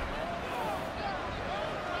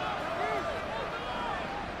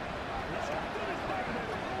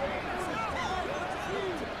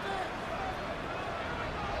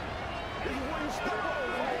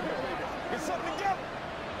 Get something together.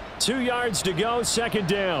 2 yards to go, 2nd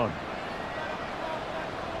down.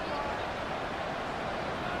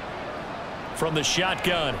 From the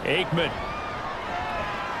shotgun, Aikman.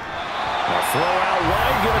 A throw out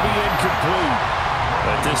wide, going to be incomplete.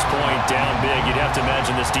 At this point, down big, you'd have to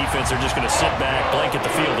imagine this defense, they're just going to sit back, blanket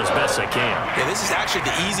the field as best they can. Yeah, this is actually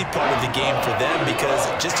the easy part of the game for them because,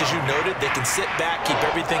 just as you noted, they can sit back, keep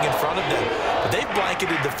everything in front of them. But they've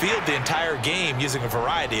blanketed the field the entire game using a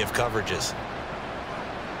variety of coverages.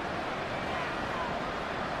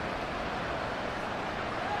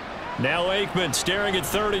 Now Aikman staring at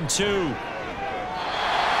 3rd and 2.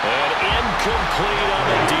 And incomplete on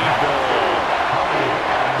the deep ball.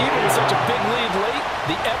 Even with such a big lead late,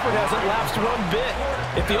 the effort hasn't lapsed one bit.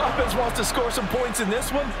 If the offense wants to score some points in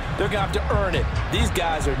this one, they're going to have to earn it. These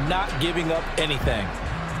guys are not giving up anything.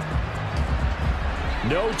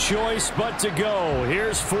 No choice but to go.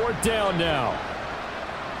 Here's 4th down now.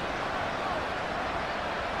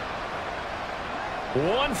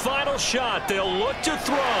 One final shot. They'll look to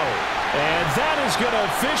throw. And that is going to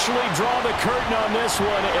officially draw the curtain on this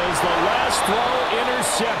one as the last throw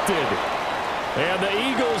intercepted. And the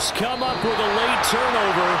Eagles come up with a late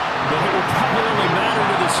turnover, but it will probably only matter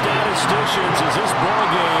to the statisticians as this ball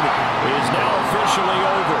game is now officially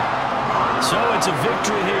over. So it's a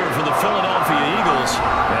victory here for the Philadelphia Eagles.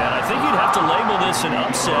 And I think you'd have to label this an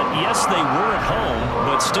upset. Yes, they were at home,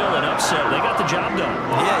 but still an upset. They got the job done.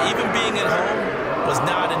 Yeah, even being at home was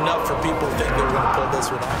not enough for people to think they were going to pull this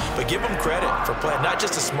one off. But give them credit for playing not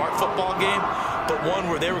just a smart football game, but one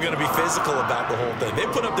where they were going to be physical about the whole thing. They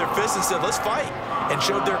put up their fists and said, let's fight, and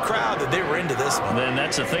showed their crowd that they were into this one. Then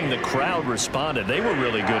that's the thing, the crowd responded. They were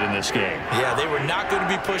really good in this game. Yeah, they were not going to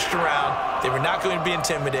be pushed around. They were not going to be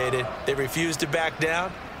intimidated. They refused to back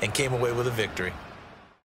down and came away with a victory.